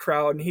younger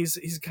crowd, and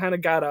he's kind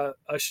of got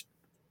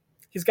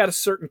he's got a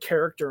certain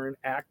character and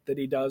act that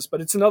he does,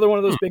 but it's another one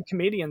of those big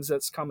comedians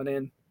that's coming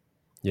in.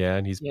 Yeah,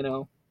 and he's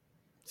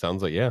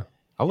sounds like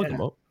I'll look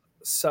him up.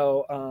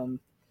 So I'm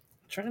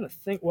trying to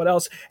think what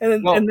else. And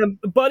then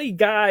the Buddy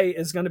Guy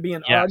is going to be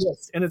in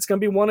August, and it's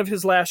going to be one of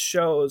his last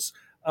shows.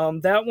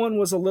 That one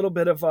was a little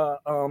bit of a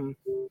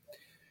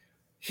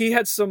he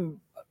had some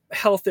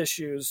health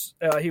issues.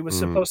 He was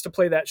supposed to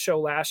play that show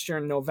last year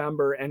in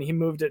November, and he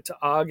moved it to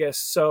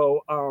August.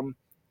 So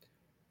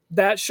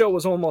that show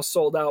was almost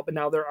sold out, but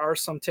now there are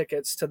some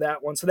tickets to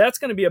that one. So that's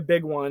going to be a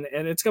big one,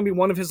 and it's going to be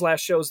one of his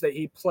last shows that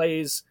he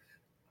plays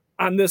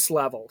on this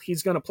level.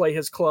 He's going to play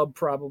his club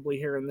probably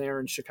here and there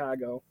in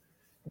Chicago.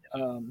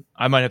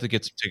 I might have to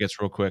get some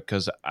tickets real quick,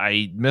 because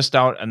I missed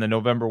out on the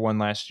November one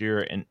last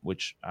year, and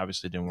which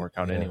obviously didn't work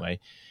out anyway.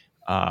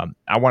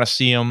 I want to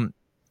see him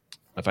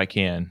if I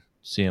can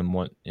see him.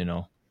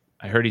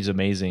 I heard he's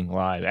amazing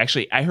live.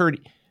 Actually, I heard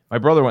my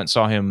brother went and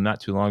saw him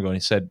not too long ago, and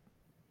he said,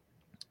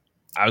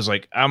 I was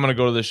like, I'm going to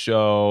go to this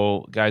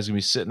show. Guy's going to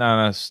be sitting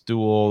on a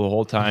stool the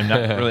whole time,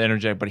 not really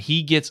energetic, but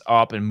he gets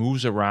up and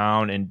moves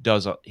around and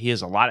he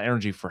has a lot of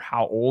energy for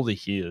how old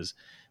he is,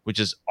 which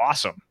is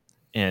awesome.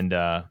 And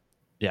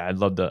I'd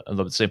love to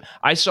see him.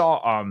 I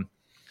saw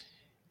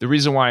the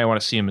reason why I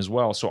want to see him as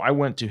well. So I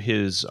went to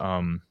his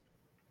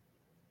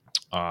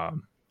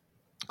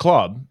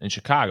club in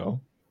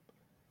Chicago,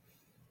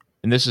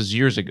 and this is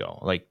years ago,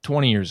 like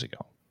 20 years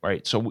ago,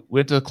 right? So we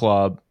went to the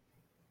club.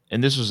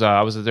 And this was,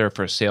 I was there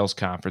for a sales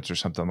conference or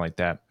something like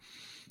that.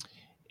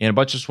 And a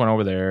bunch just went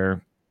over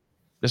there,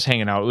 just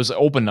hanging out. It was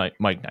open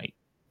mic night.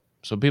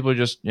 So people are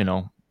just,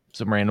 some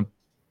random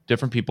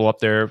different people up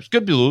there. It was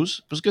good blues.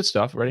 It was good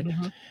stuff, right?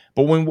 Mm-hmm.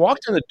 But when we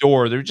walked in the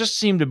door, there just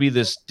seemed to be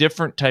this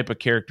different type of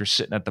character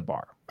sitting at the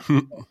bar.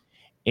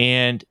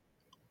 And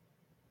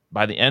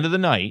by the end of the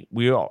night,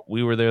 we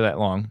were there that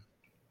long.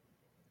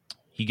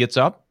 He gets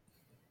up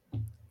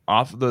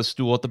off the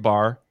stool at the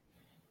bar,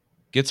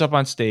 gets up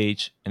on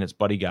stage, and it's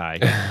Buddy Guy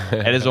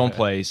at his own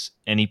place,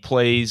 and he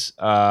plays.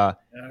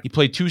 He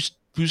played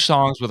two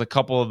songs with a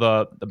couple of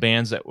the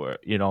bands that were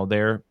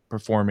there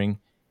performing,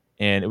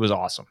 and it was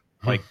awesome.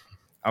 Like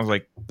I was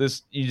like,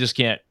 this you just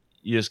can't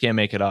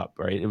make it up,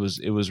 right? It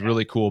was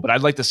really cool. But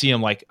I'd like to see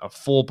him like a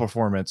full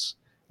performance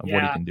of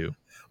what he can do.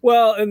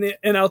 Well,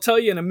 and I'll tell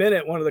you in a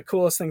minute one of the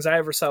coolest things I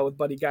ever saw with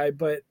Buddy Guy.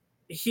 But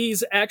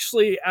he's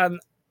actually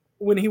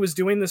when he was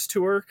doing this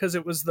tour, because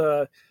it was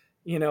the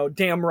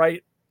damn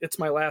right, it's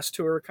my last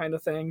tour kind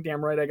of thing.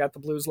 Damn right, I got the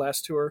blues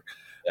last tour.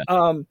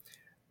 Yeah.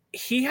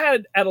 He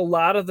had at a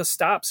lot of the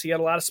stops, he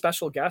had a lot of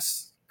special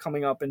guests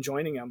coming up and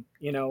joining him.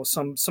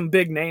 Some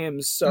big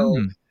names.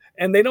 So,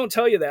 and they don't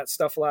tell you that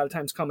stuff a lot of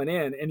times coming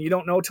in, and you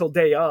don't know till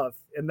day of.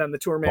 And then the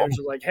tour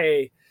manager's like,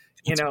 "Hey,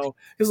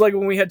 because like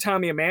when we had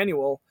Tommy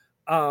Emmanuel,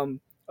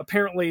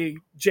 apparently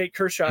Jake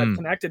Kershaw had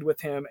connected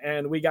with him,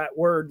 and we got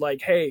word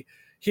like, hey,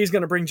 he's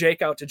going to bring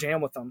Jake out to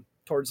jam with them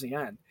towards the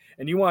end."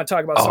 And you want to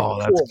talk about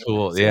something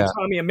cool. So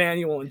Tommy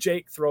Emmanuel and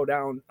Jake throw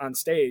down on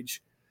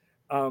stage.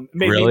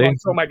 Maybe really? Want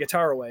to throw my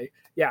guitar away.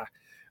 Yeah.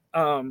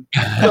 So,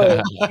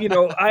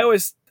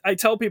 I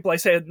tell people, I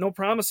say no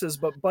promises,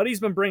 but Buddy's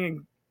been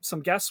bringing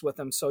some guests with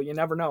him, so you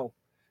never know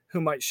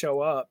who might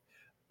show up.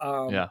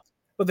 Yeah.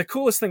 But the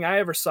coolest thing I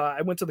ever saw,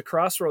 I went to the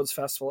Crossroads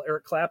Festival,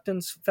 Eric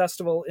Clapton's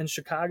festival in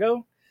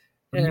Chicago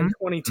in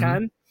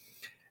 2010,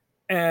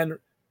 and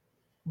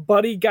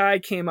Buddy Guy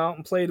came out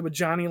and played with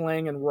Johnny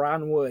Lang and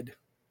Ron Wood,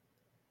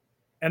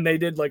 and they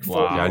did like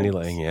 4 Johnny minutes.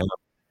 Lang, yeah.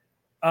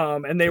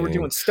 And they were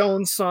doing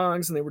Stone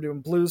songs, and they were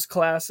doing blues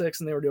classics,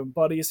 and they were doing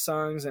Buddy's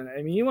songs. And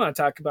I mean, you want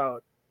to talk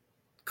about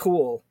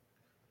cool,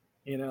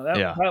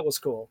 that was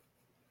cool.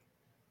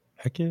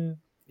 Heck yeah.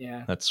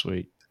 Yeah. That's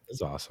sweet.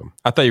 That's awesome.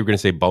 I thought you were going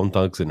to say Bone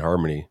Thugs and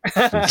Harmony.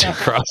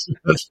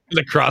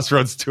 The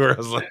Crossroads tour. I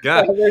was like,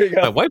 God, there you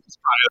go. my wife is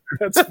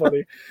That's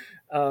funny.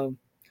 But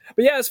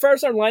yeah, as far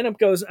as our lineup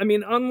goes, I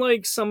mean,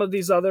 unlike some of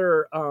these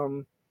other,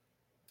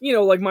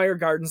 like Meyer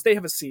Gardens, they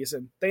have a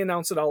season. They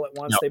announce it all at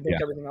once. They book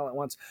everything all at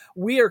once.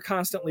 We are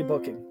constantly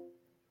booking.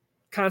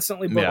 Yeah,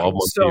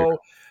 so,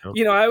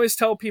 I always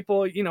tell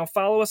people,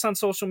 follow us on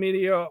social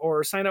media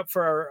or sign up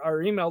for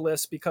our email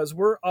list, because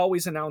we're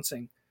always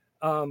announcing.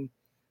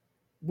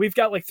 We've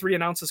got like 3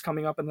 announces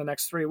coming up in the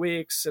next 3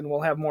 weeks, and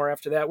we'll have more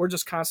after that. We're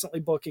just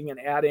constantly booking and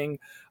adding.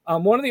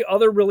 One of the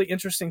other really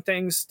interesting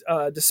things,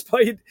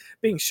 despite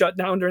being shut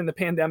down during the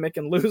pandemic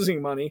and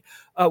losing money,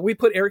 we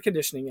put air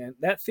conditioning in.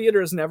 That theater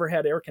has never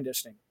had air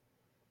conditioning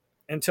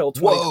until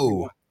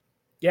 2021. Whoa.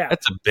 Yeah.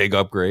 That's a big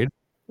upgrade.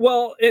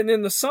 Well, and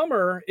in the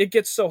summer, it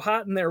gets so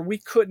hot in there, we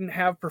couldn't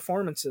have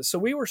performances. So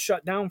we were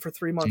shut down for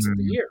 3 months of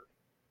the year.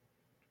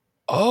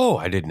 Oh,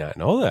 I did not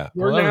know that.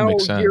 We're now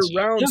year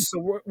round,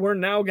 so we're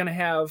now going to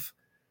have,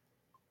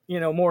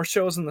 more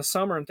shows in the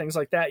summer and things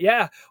like that.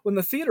 Yeah, when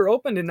the theater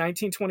opened in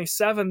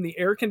 1927, the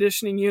air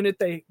conditioning unit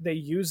they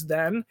used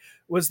then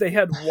was they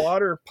had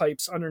water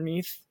pipes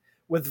underneath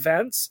with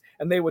vents,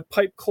 and they would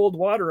pipe cold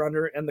water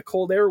under, and the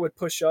cold air would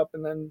push up,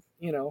 and then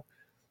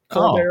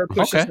cold air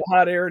pushes the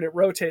hot air, and it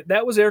rotates.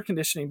 That was air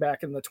conditioning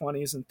back in the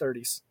 20s and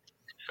 30s.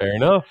 Fair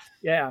enough.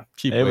 Yeah.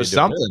 It was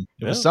something.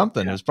 It was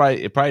something. It was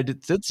it probably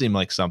did seem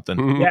like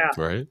something. Yeah.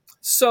 Right.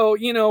 So,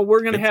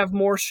 we're going to have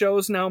more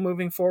shows now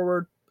moving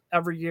forward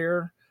every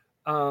year.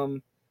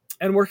 And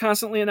we're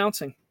constantly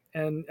announcing,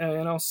 and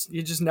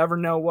you just never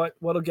know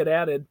what'll get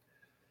added.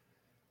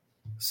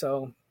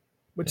 So,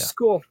 which is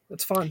cool.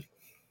 It's fun.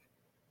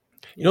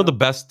 The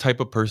best type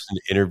of person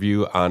to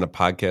interview on a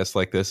podcast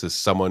like this is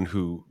someone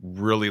who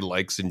really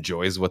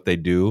enjoys what they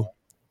do.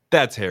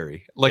 That's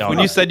Harry. When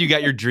you said you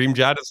got your dream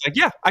job, it's like,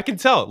 yeah, I can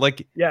tell.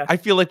 I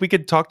feel like we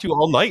could talk to you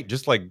all night,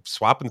 just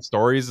swapping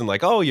stories and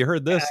oh, you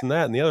heard this and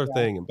that and the other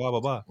thing and blah,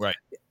 blah, blah. Right.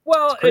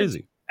 Well, it's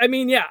crazy.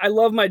 I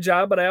love my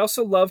job, but I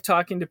also love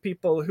talking to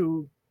people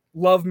who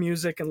love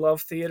music and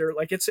love theater.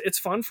 It's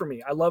fun for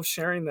me. I love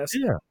sharing this.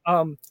 Yeah.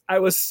 I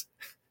was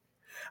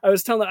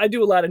telling them I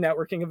do a lot of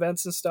networking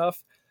events and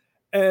stuff.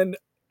 And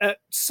at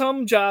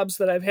some jobs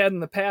that I've had in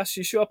the past,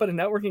 you show up at a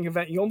networking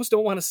event, you almost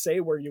don't want to say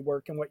where you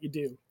work and what you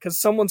do, because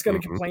someone's going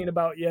to complain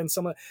about you. And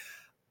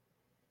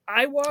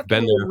I walk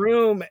into a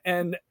room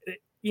and,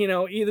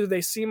 either they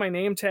see my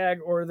name tag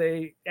or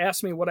they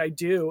ask me what I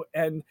do.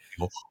 And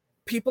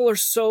people are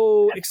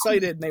so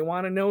excited and they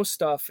want to know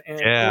stuff.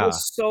 And it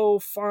was so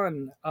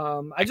fun.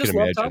 I just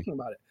love talking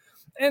about it.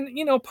 And,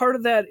 part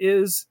of that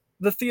is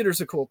the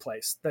theater's a cool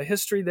place. The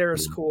history there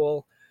is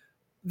cool.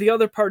 The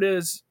other part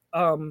is,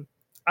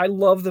 I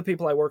love the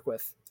people I work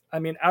with. I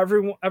mean,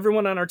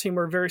 everyone on our team,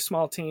 we're a very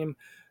small team,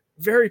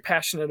 very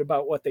passionate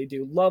about what they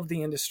do, love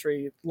the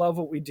industry, love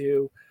what we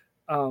do.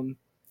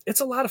 It's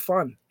a lot of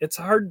fun. It's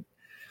hard.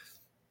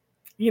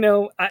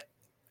 I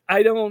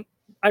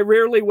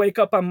rarely wake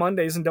up on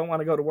Mondays and don't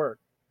want to go to work,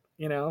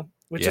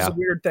 which is a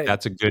weird thing.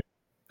 That's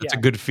a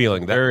good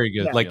feeling. Very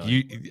good.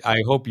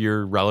 I hope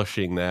you're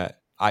relishing that.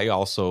 I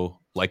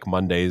also like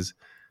Mondays.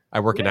 I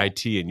work in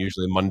IT, and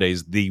usually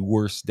Monday's the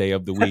worst day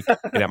of the week.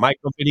 And at my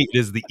company, it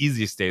is the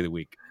easiest day of the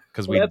week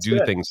because we do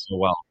things so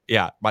well.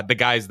 Yeah, but the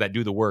guys that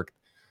do the work,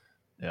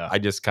 I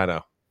just kind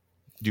of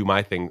do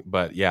my thing.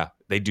 But yeah,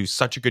 they do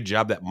such a good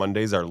job that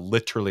Mondays are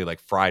literally like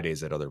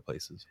Fridays at other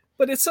places.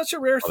 But it's such a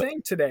rare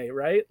thing today,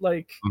 right?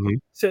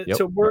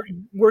 To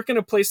work in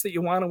a place that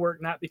you want to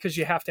work, not because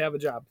you have to have a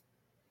job.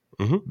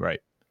 Mm-hmm. Right.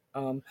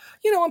 And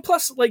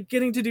plus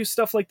getting to do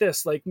stuff like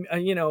this, when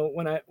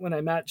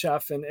I met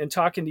Jeff and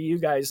talking to you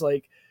guys,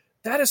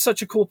 that is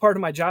such a cool part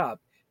of my job,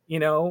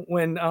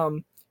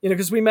 when,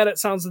 because we met at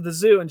Sounds of the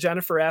Zoo and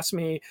Jennifer asked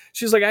me,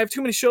 she's like, I have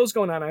too many shows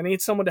going on. I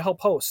need someone to help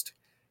host,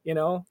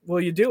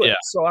 will you do it? Yeah.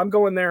 So I'm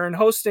going there and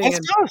hosting.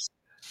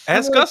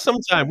 Ask us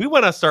sometime. We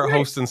want to start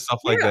hosting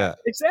stuff like that.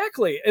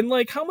 Exactly. And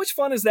how much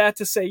fun is that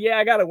to say, yeah,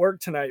 I got to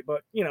work tonight,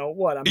 but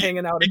I'm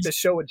hanging out at this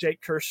show with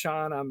Jake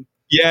Kershaw and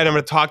and I'm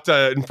going to talk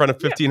in front of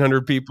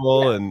 1,500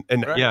 people and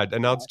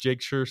announce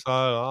Jake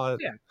Kershaw.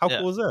 How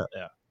cool is that?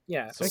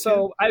 Yeah.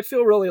 So I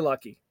feel really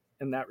lucky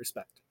in that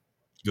respect.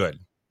 Good.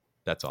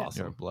 That's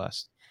awesome. You're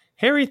blessed.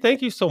 Harry,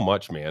 thank you so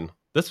much, man.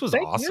 This was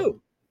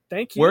awesome.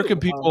 Thank you. Where can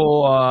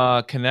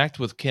people connect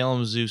with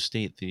Kalamazoo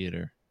State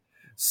Theatre?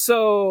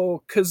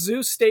 So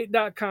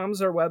kazoostate.com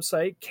is our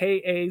website,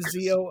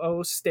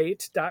 KAZOO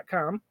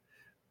state.com.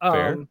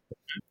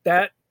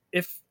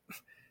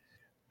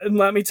 And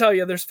let me tell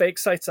you, there's fake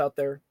sites out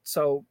there.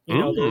 So,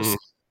 there's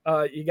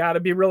you got to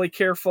be really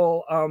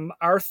careful.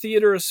 Our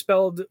theater is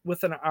spelled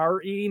with an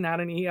R-E, not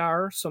an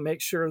E-R. So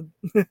make sure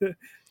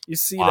you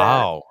see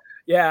that.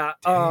 Yeah.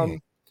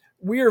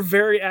 We are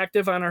very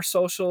active on our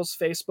socials,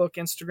 Facebook,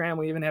 Instagram.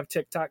 We even have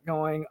TikTok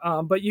going.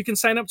 But you can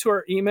sign up to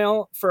our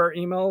email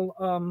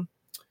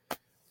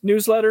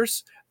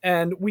newsletters,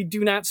 and we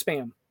do not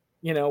spam.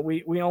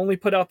 We only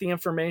put out the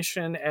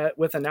information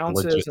with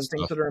announces and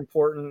things that are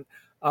important.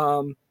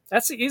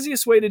 That's the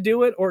easiest way to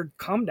do it, or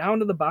come down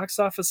to the box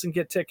office and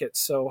get tickets.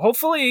 So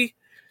hopefully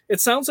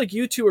it sounds like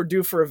you two are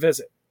due for a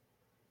visit.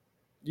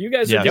 You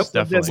guys are due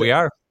for a visit. We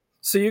are.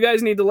 So you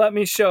guys need to let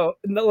me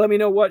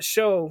know what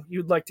show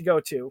you'd like to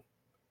go to.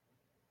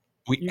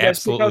 We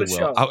absolutely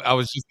will. I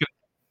was just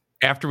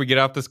after we get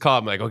off this call,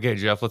 I'm like, okay,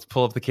 Jeff, let's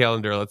pull up the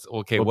calendar.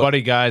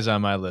 Buddy Guy's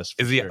on my list.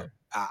 Is he? Sure.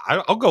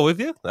 I'll go with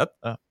you.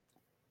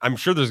 I'm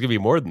sure there's gonna be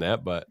more than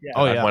that, but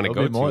I want to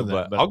go to.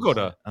 But I'll go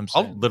to.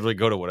 I'll literally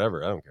go to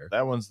whatever. I don't care.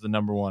 That one's the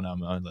number one on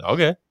my list.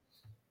 Okay,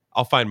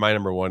 I'll find my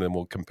number one and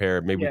we'll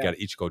compare. Maybe we got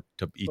to each go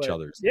to each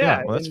other's.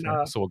 Yeah, well, that's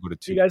fair. So we'll go to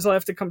 2. You guys will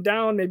have to come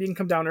down. Maybe you can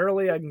come down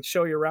early. I can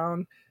show you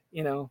around.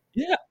 Yeah.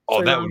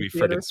 Oh, that would be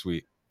freaking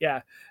sweet.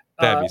 Yeah,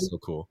 that'd be so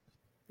cool.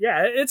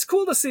 Yeah, it's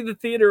cool to see the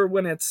theater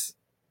when it's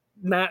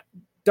not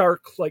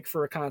dark, like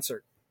for a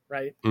concert,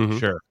 right? Mm-hmm.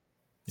 Sure.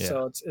 Yeah.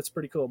 So it's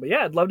pretty cool. But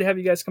yeah, I'd love to have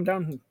you guys come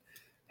down and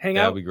hang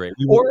out. That'd be great.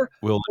 Or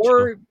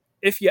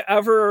if you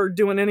ever are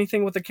doing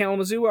anything with a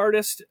Kalamazoo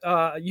artist,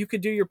 you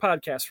could do your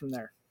podcast from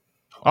there.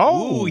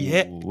 Oh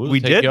yeah, we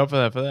did. You up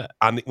for that.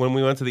 When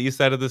we went to the east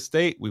side of the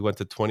state, we went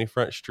to 20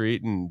 Front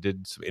Street and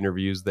did some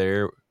interviews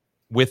there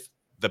with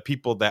the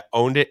people that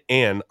owned it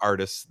and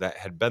artists that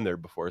had been there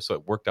before. So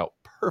it worked out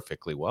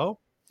perfectly well.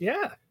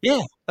 Yeah,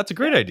 that's a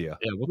great idea.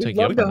 Yeah, we'll take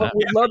you up on that.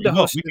 We'd love to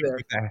host you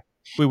there.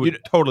 We would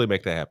totally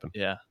make that happen.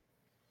 Yeah.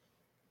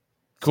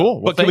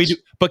 Cool. Well, can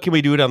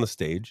we do it on the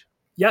stage?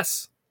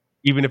 Yes.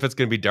 Even if it's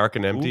going to be dark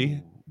and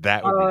empty,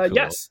 that would be cool.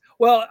 Yes.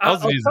 Well, I'll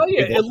tell you,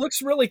 it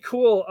looks really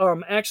cool.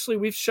 Actually,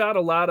 we've shot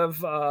a lot of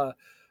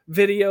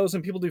videos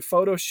and people do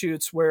photo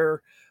shoots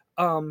where,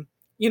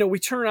 we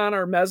turn on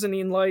our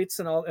mezzanine lights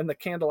and the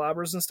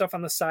candelabras and stuff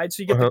on the side.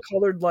 So you get the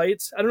colored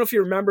lights. I don't know if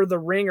you remember the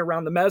ring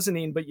around the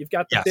mezzanine, but you've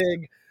got the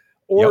big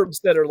orbs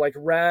that are like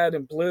red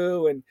and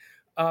blue. And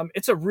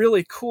it's a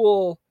really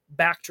cool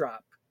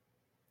backdrop.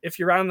 If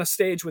you're on the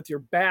stage with your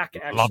back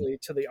actually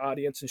to the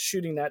audience and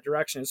shooting that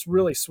direction, it's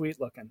really sweet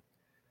looking.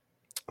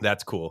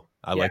 That's cool.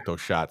 I like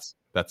those shots.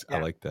 I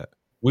like that.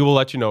 We will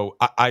let you know.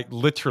 I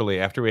literally,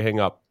 after we hang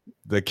up,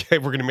 we're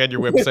going to be on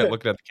your website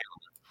looking at the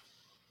calendar.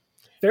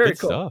 Very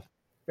cool stuff.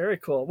 Very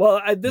cool.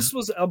 Well, this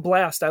was a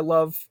blast. I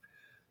love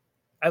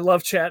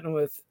chatting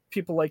with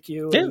people like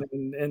you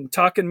and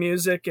talking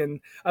music. And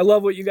I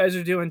love what you guys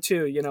are doing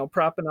too,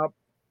 propping up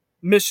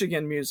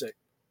Michigan music.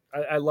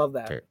 I love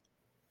that. Fair.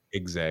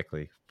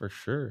 Exactly, for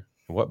sure.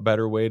 What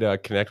better way to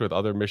connect with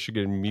other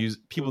Michigan music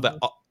people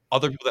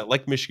other people that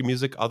like Michigan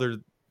music,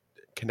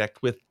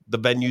 connect with the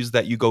venues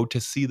that you go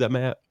to see them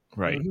at.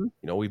 Right.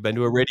 Mm-hmm. We've been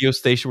to a radio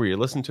station where you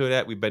listen to it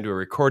at. We've been to a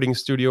recording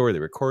studio where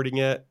they're recording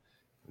at.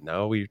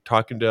 Now we're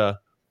talking to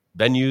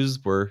venues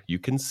where you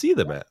can see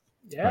them at.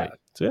 Yeah. Right.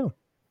 So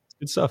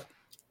good stuff.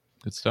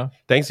 Good stuff.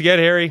 Thanks again,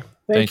 Harry.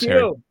 Thanks,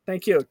 Harry.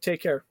 Thank you.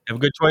 Take care. Have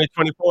a good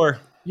 2024.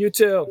 You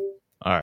too.